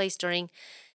 which took place during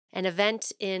an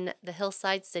event in the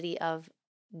hillside city of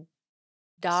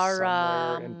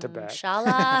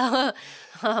Dharamshala.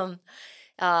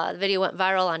 The video went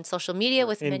viral on social media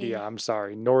with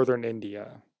Northern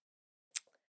India.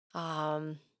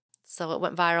 So it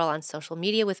went viral on social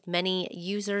media with many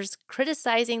users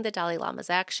criticizing the Dalai Lama's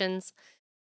actions.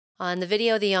 On the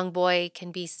video, the young boy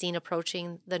can be seen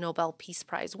approaching the Nobel Peace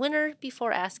Prize winner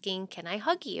before asking, "Can I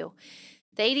hug you?"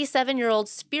 The 87-year-old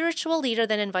spiritual leader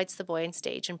then invites the boy on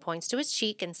stage and points to his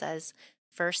cheek and says,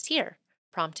 "First here,"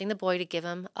 prompting the boy to give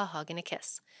him a hug and a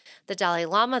kiss. The Dalai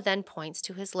Lama then points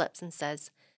to his lips and says,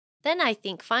 "Then I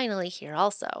think finally here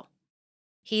also."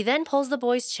 He then pulls the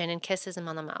boy's chin and kisses him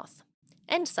on the mouth.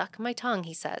 "And suck my tongue,"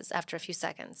 he says after a few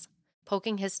seconds,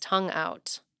 poking his tongue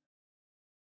out.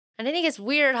 And I think it's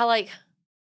weird how,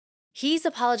 he's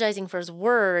apologizing for his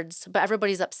words, but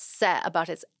everybody's upset about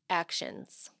his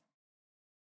actions.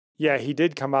 Yeah, he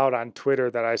did come out on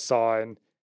Twitter that I saw, and,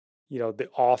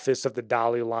 the office of the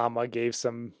Dalai Lama gave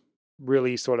some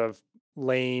really sort of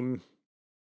lame,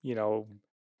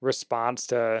 response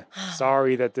to,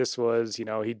 sorry that this was,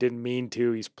 he didn't mean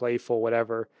to, he's playful,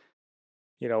 whatever,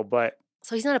 but.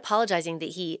 So he's not apologizing that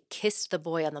he kissed the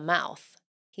boy on the mouth.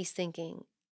 He's thinking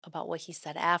about what he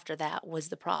said after that was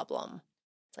the problem.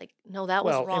 It's like, no, that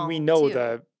was wrong. Well, and we know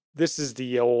too. This is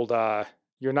the old,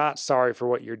 you're not sorry for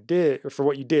what you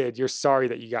did, you're sorry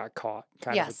that you got caught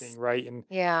kind of a thing, right? And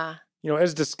yeah.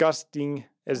 As disgusting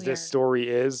as this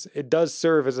story is, it does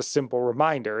serve as a simple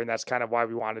reminder, and that's kind of why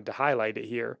we wanted to highlight it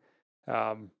here,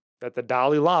 that the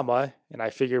Dalai Lama, and I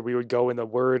figured we would go in the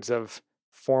words of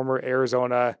former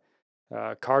Arizona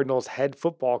Cardinals head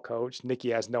football coach.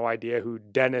 Nikki has no idea who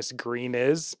Dennis Green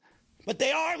is. But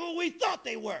they are who we thought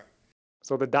they were.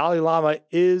 So the Dalai Lama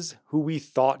is who we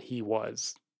thought he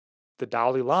was. The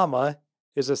Dalai Lama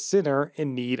is a sinner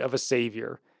in need of a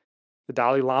savior. the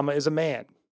Dalai Lama is a man,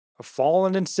 a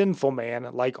fallen and sinful man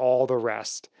like all the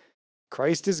rest.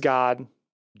 Christ is God.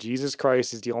 Jesus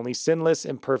Christ is the only sinless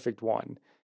and perfect one.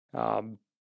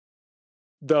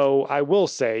 Though I will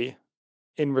say,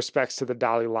 in respects to the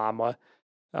Dalai Lama,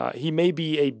 he may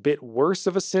be a bit worse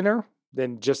of a sinner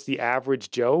than just the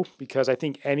average Joe, because I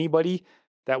think anybody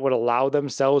that would allow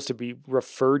themselves to be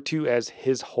referred to as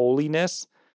His Holiness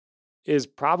is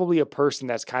probably a person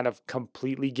that's kind of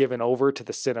completely given over to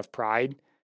the sin of pride.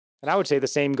 And I would say the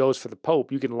same goes for the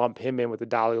Pope. You can lump him in with the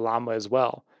Dalai Lama as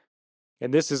well.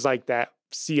 And this is like that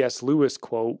C.S. Lewis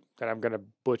quote that I'm going to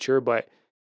butcher, but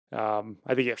I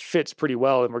think it fits pretty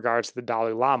well in regards to the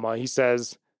Dalai Lama. He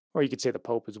says, or you could say the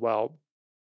Pope as well,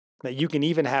 that you can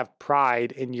even have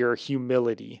pride in your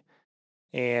humility.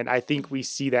 And I think we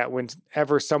see that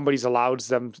whenever somebody's allows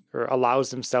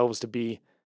themselves to be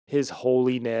His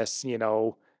Holiness,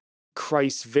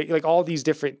 Christ, like all these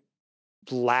different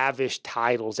lavish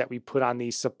titles that we put on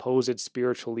these supposed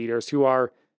spiritual leaders who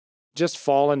are just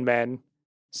fallen men,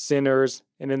 sinners,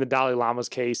 and in the Dalai Lama's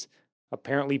case,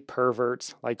 apparently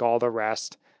perverts like all the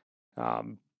rest.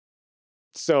 And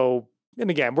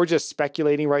again, we're just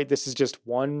speculating, right? This is just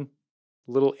one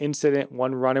little incident,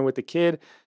 one run-in with the kid.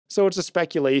 So it's a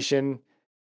speculation.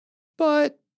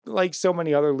 But like so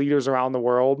many other leaders around the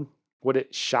world, would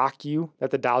it shock you that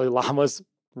the Dalai Lama's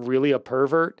really a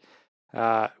pervert?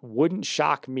 Wouldn't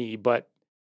shock me, but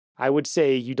I would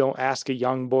say you don't ask a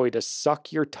young boy to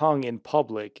suck your tongue in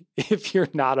public if you're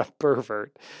not a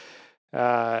pervert.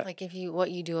 Like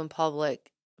what you do in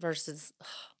public versus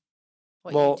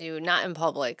what you do not in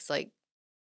public. It's like,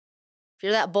 if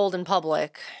you're that bold in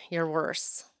public, you're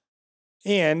worse.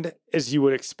 And as you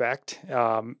would expect,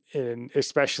 in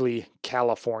especially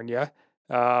California,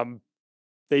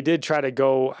 they did try to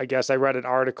go, I guess I read an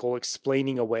article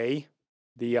explaining away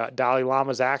the Dalai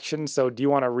Lama's actions. So do you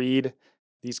want to read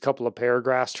these couple of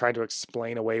paragraphs trying to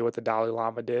explain away what the Dalai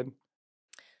Lama did?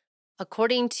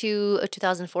 According to a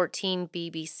 2014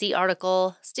 BBC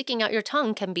article, sticking out your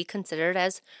tongue can be considered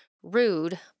as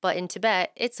rude, but in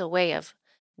Tibet, it's a way of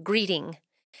greeting.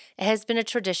 It has been a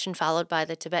tradition followed by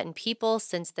the Tibetan people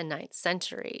since the 9th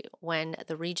century, when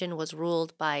the region was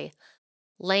ruled by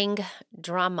Lang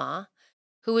Drama,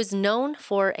 who is known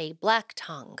for a black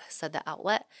tongue, said the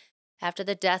outlet. After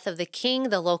the death of the king,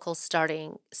 the locals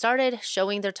started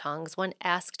showing their tongues when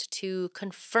asked to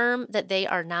confirm that they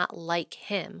are not like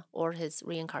him or his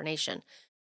reincarnation.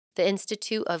 The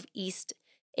Institute of East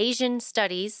Asian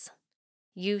Studies,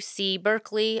 UC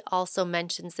Berkeley, also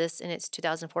mentions this in its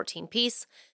 2014 piece.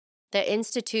 The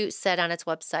institute said on its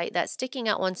website that sticking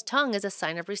out one's tongue is a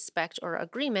sign of respect or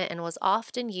agreement and was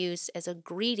often used as a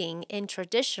greeting in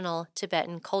traditional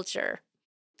Tibetan culture.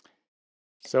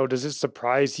 So does it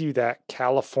surprise you that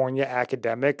California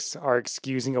academics are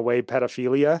excusing away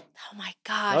pedophilia? Oh my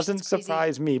gosh. Doesn't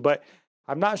surprise me, but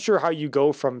I'm not sure how you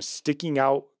go from sticking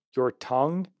out your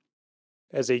tongue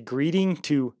as a greeting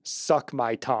to suck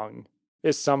my tongue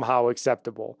is somehow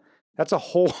acceptable. That's a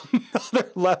whole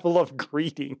other level of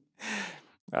greeting.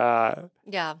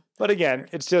 Yeah. But again,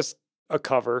 it's just a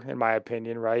cover, in my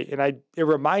opinion, right? And it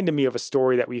reminded me of a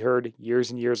story that we heard years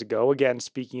and years ago. Again,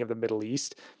 speaking of the Middle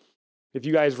East, if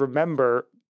you guys remember,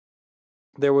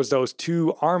 there was those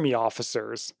 2 army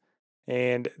officers,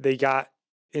 and they got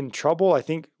in trouble. I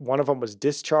think one of them was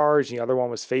discharged, and the other one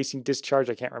was facing discharge.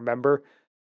 I can't remember.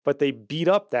 But they beat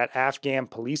up that Afghan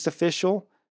police official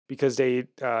because they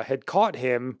had caught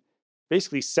him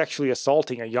basically sexually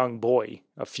assaulting a young boy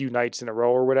a few nights in a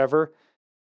row or whatever.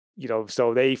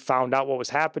 So they found out what was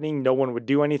happening. No one would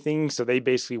do anything. So they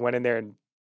basically went in there and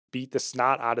beat the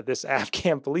snot out of this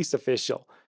Afghan police official.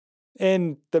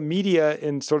 And the media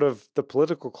and sort of the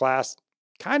political class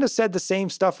kind of said the same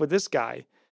stuff with this guy.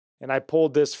 And I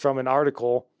pulled this from an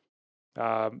article.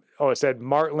 It said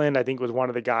Martland, I think was one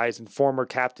of the guys, and former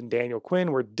Captain Daniel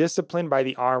Quinn were disciplined by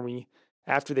the army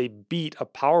after they beat a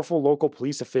powerful local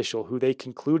police official who they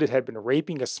concluded had been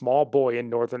raping a small boy in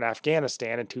northern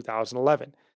Afghanistan in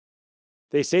 2011.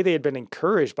 They say they had been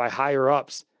encouraged by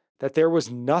higher-ups that there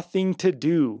was nothing to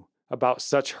do about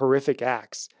such horrific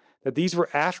acts, that these were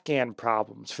Afghan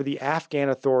problems for the Afghan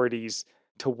authorities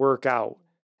to work out.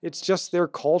 It's just their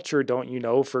culture, don't you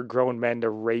know, for grown men to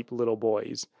rape little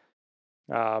boys.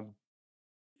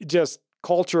 Just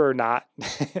culture or not,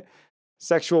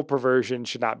 sexual perversion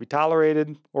should not be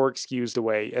tolerated or excused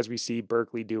away, as we see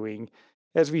Berkeley doing,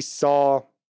 as we saw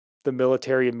the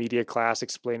military and media class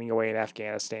explaining away in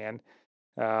Afghanistan.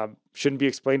 Shouldn't be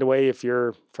explained away if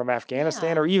you're from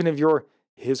Afghanistan, or even if you're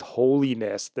His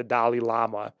Holiness, the Dalai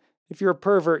Lama. If you're a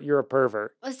pervert, you're a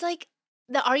pervert. It's like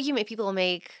the argument people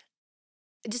make,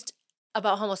 just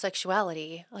about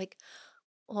homosexuality. Like,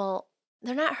 well,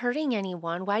 they're not hurting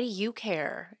anyone. Why do you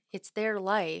care? It's their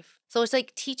life. So it's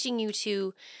like teaching you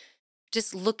to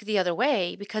just look the other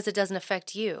way because it doesn't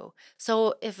affect you.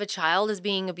 So if a child is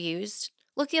being abused,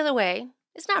 look the other way.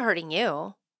 It's not hurting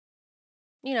you.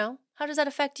 How does that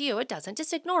affect you? It doesn't.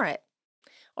 Just ignore it.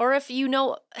 Or if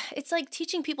it's like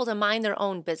teaching people to mind their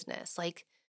own business, like,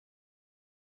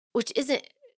 which isn't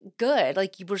good.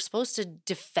 Like, you were supposed to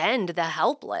defend the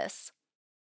helpless.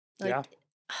 Like, Yeah.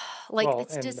 like Well,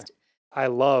 it's and just, I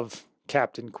love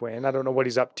Captain Quinn. I don't know what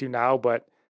he's up to now, but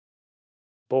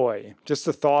boy, just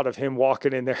the thought of him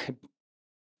walking in there and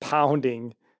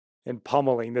pounding and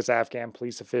pummeling this Afghan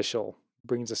police official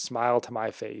brings a smile to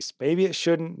my face. Maybe it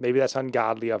shouldn't. Maybe that's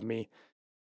ungodly of me.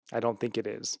 I don't think it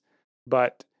is.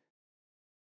 But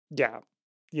yeah,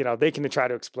 they can try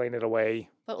to explain it away.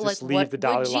 but Just like, leave what the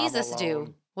Dalai would Lama Jesus do?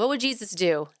 alone. What would Jesus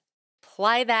do?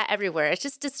 Apply that everywhere. It's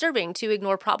just disturbing to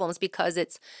ignore problems because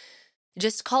it's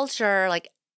just culture. Like,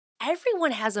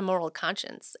 everyone has a moral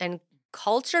conscience, and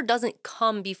culture doesn't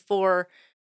come before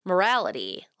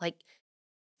morality. Like,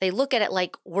 they look at it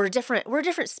like we're different. We're a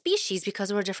different species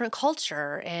because we're a different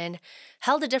culture and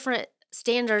held to different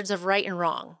standards of right and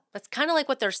wrong. That's kind of like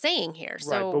what they're saying here. Right.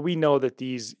 So, But we know that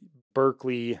these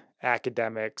Berkeley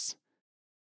academics,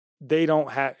 they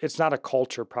don't have, it's not a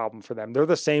culture problem for them. They're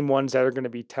the same ones that are going to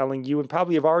be telling you and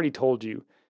probably have already told you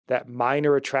that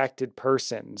minor attracted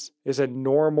persons is a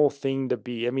normal thing to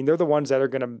be. I mean, they're the ones that are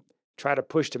going to try to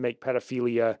push to make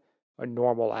pedophilia a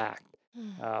normal act.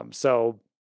 So,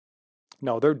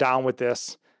 no, they're down with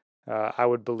this. I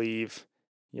would believe,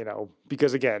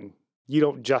 because again, you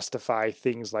don't justify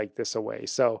things like this away.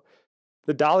 So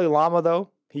the Dalai Lama, though,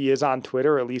 he is on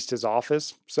Twitter, at least his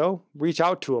office. So reach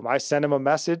out to him. I sent him a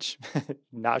message.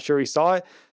 Not sure he saw it.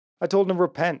 I told him to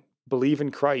repent, believe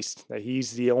in Christ, that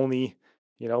he's the only,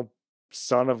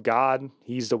 Son of God.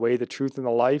 He's the way, the truth, and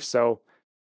the life. So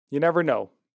you never know.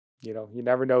 You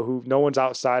never know who, no one's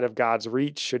outside of God's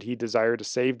reach should he desire to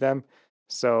save them.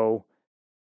 So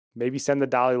maybe send the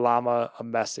Dalai Lama a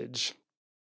message.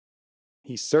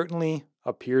 He certainly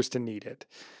appears to need it.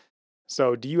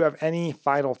 So do you have any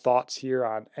final thoughts here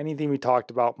on anything we talked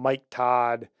about? Mike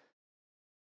Todd,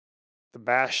 the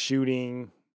mass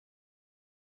shooting,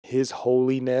 his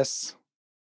holiness?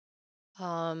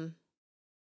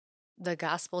 the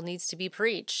gospel needs to be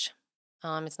preached.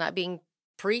 It's not being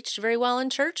preached very well in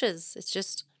churches. It's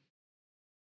just,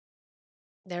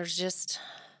 there's just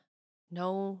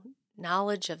no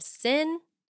knowledge of sin.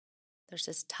 There's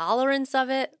this tolerance of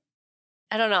it.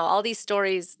 I don't know. All these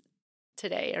stories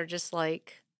today are just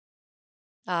like,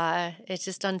 it's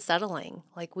just unsettling.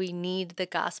 Like, we need the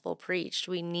gospel preached.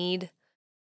 We need,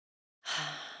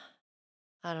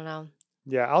 I don't know.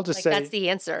 Yeah, I'll just Like, say that's the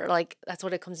answer. Like, that's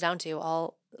what it comes down to.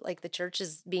 All, like, the church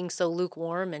is being so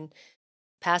lukewarm and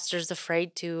pastors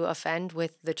afraid to offend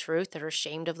with the truth. They're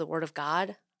ashamed of the word of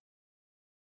God.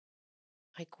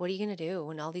 Like, what are you going to do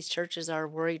when all these churches are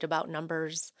worried about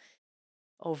numbers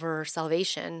over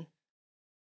salvation?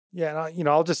 Yeah, and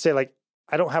I'll just say, like,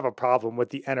 I don't have a problem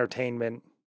with the entertainment.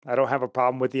 I don't have a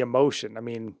problem with the emotion. I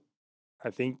mean,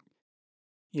 I think,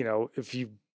 if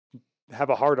you have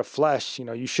a heart of flesh,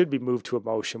 you should be moved to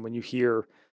emotion when you hear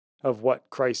of what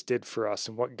Christ did for us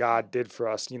and what God did for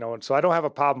us, and so I don't have a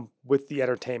problem with the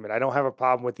entertainment. I don't have a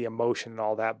problem with the emotion and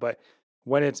all that, but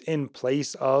when it's in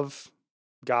place of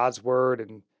God's word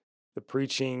and the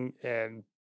preaching and,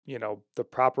 the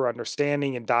proper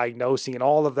understanding and diagnosing and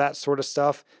all of that sort of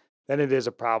stuff, then it is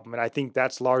a problem. And I think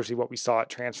that's largely what we saw at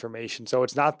Transformation. So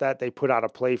it's not that they put out a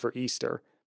play for Easter.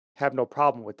 Have no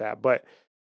problem with that. But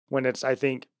when it's, I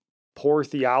think, poor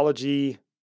theology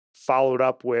followed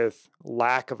up with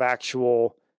lack of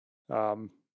actual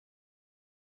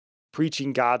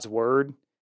preaching God's word,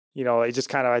 it just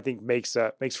kind of, I think, makes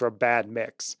for a bad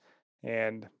mix.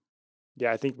 And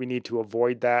yeah, I think we need to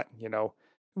avoid that,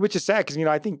 which is sad because,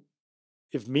 I think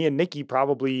if me and Nikki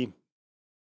probably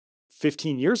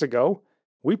 15 years ago,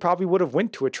 we probably would have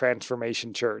went to a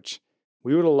Transformation church.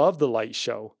 We would have loved the light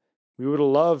show. We would have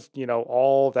loved,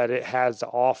 all that it has to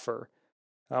offer.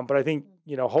 But I think,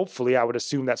 hopefully I would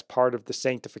assume that's part of the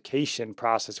sanctification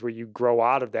process where you grow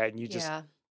out of that and you just, Yeah.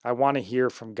 I want to hear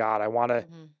from God. I want to,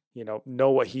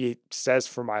 know what he says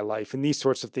for my life and these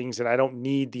sorts of things. And I don't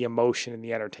need the emotion and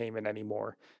the entertainment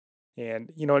anymore.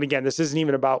 And, and again, this isn't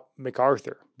even about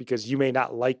MacArthur because you may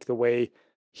not like the way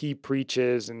he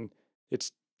preaches and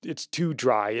it's too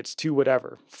dry. It's too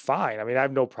whatever. Fine. I mean, I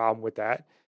have no problem with that.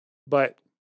 But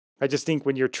I just think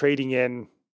when you're trading in,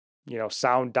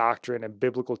 sound doctrine and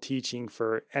biblical teaching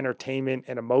for entertainment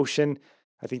and emotion,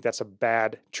 I think that's a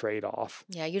bad trade-off.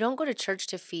 Yeah, you don't go to church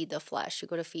to feed the flesh. You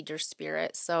go to feed your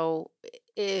spirit. So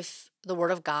if the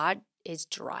word of God is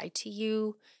dry to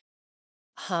you,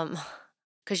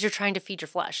 because you're trying to feed your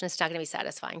flesh and it's not going to be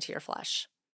satisfying to your flesh.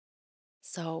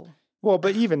 So, Well,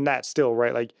 but even that still,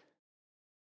 right? Like,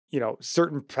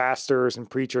 certain pastors and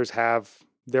preachers have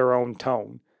their own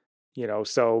tone,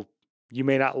 so you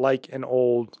may not like an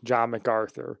old John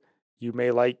MacArthur. You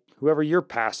may like whoever your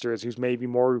pastor is, who's maybe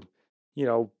more,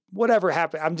 whatever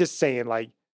happened. I'm just saying,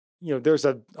 like, there's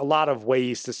a lot of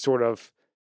ways to sort of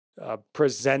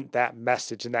present that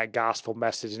message and that gospel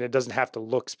message. And it doesn't have to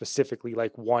look specifically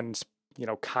like one,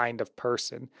 kind of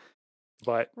person.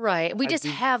 But right. We just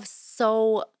have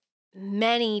so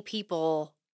many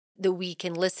people that we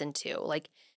can listen to. Like,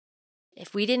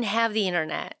 if we didn't have the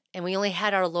internet and we only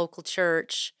had our local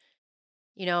church,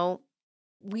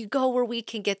 we go where we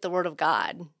can get the word of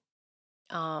God.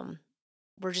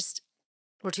 We're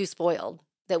too spoiled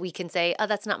that we can say, oh,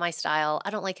 that's not my style. I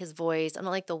don't like his voice. I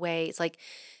don't like the way. It's like,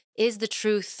 is the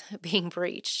truth being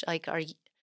preached? Like, is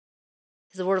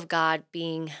the word of God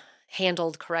being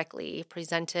handled correctly,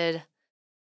 presented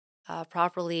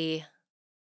properly?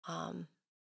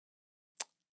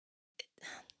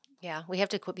 Yeah, we have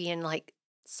to quit being like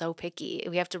so picky.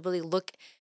 We have to really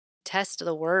test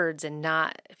the words and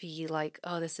not be like,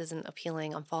 oh, this isn't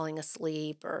appealing. I'm falling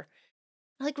asleep. Or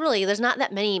like, really, there's not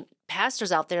that many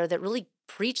pastors out there that really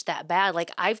preach that bad.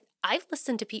 Like I've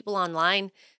listened to people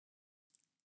online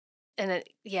and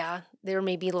there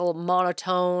may be a little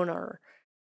monotone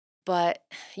but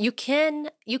you can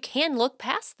look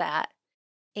past that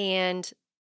and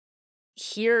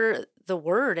hear the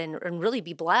word and really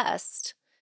be blessed.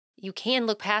 You can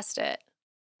look past it.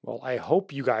 Well, I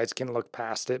hope you guys can look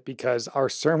past it, because our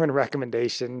sermon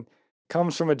recommendation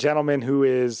comes from a gentleman who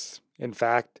is, in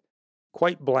fact,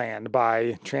 quite bland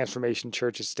by Transformation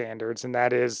Church's standards, and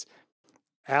that is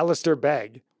Alistair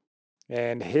Begg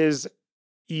and his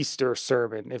Easter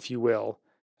sermon, if you will.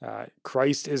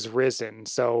 Christ is risen.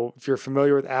 So if you're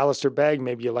familiar with Alistair Begg,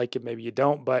 maybe you like it, maybe you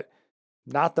don't, but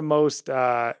not the most,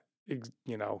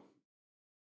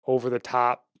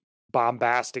 over-the-top,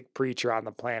 bombastic preacher on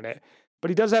the planet. But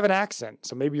he does have an accent,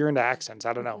 so maybe you're into accents.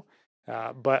 I don't know.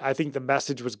 But I think the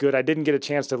message was good. I didn't get a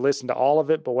chance to listen to all of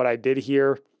it, but what I did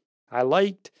hear, I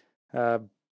liked. I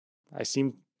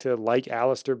seem to like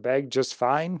Alistair Begg just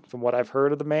fine from what I've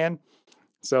heard of the man.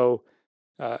 So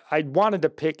I wanted to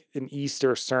pick an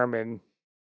Easter sermon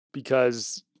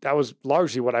because that was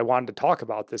largely what I wanted to talk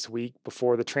about this week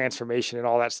before the transformation and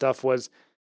all that stuff was,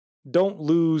 don't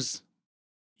lose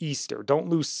Easter. Don't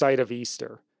lose sight of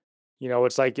Easter.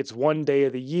 It's like it's one day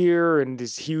of the year and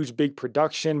this huge big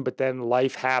production, but then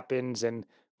life happens and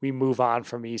we move on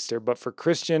from Easter. But for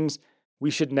Christians,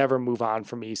 we should never move on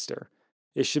from Easter.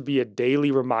 It should be a daily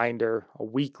reminder, a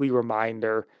weekly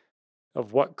reminder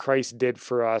of what Christ did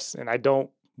for us. And I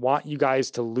don't want you guys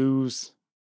to lose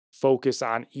focus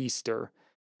on Easter.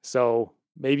 So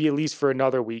maybe at least for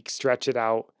another week, stretch it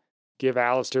out, give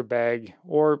Alistair Begg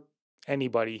or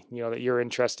anybody, that you're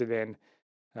interested in,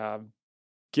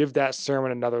 give that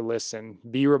sermon another listen.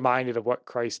 Be reminded of what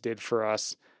Christ did for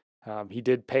us. He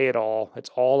did pay it all. It's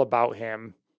all about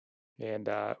him. And,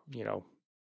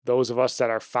 those of us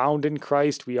that are found in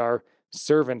Christ, we are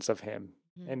servants of him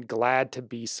and glad to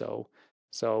be so.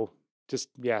 So just,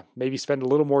 maybe spend a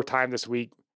little more time this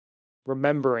week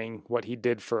remembering what he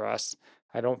did for us.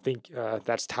 I don't think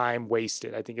that's time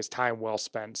wasted. I think it's time well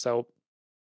spent. So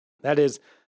that is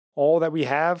all that we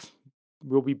have.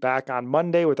 We'll be back on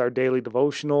Monday with our daily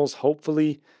devotionals.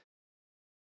 Hopefully,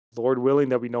 Lord willing,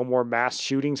 there'll be no more mass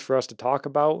shootings for us to talk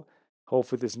about.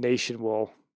 Hopefully this nation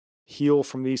will heal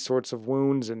from these sorts of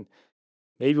wounds, and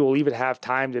maybe we'll even have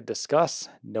time to discuss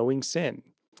knowing sin.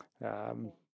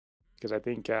 Because I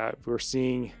think we're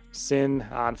seeing sin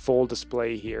on full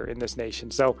display here in this nation.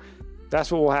 So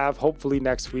that's what we'll have hopefully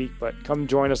next week. But come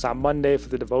join us on Monday for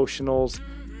the devotionals.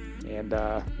 And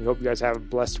we hope you guys have a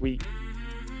blessed week.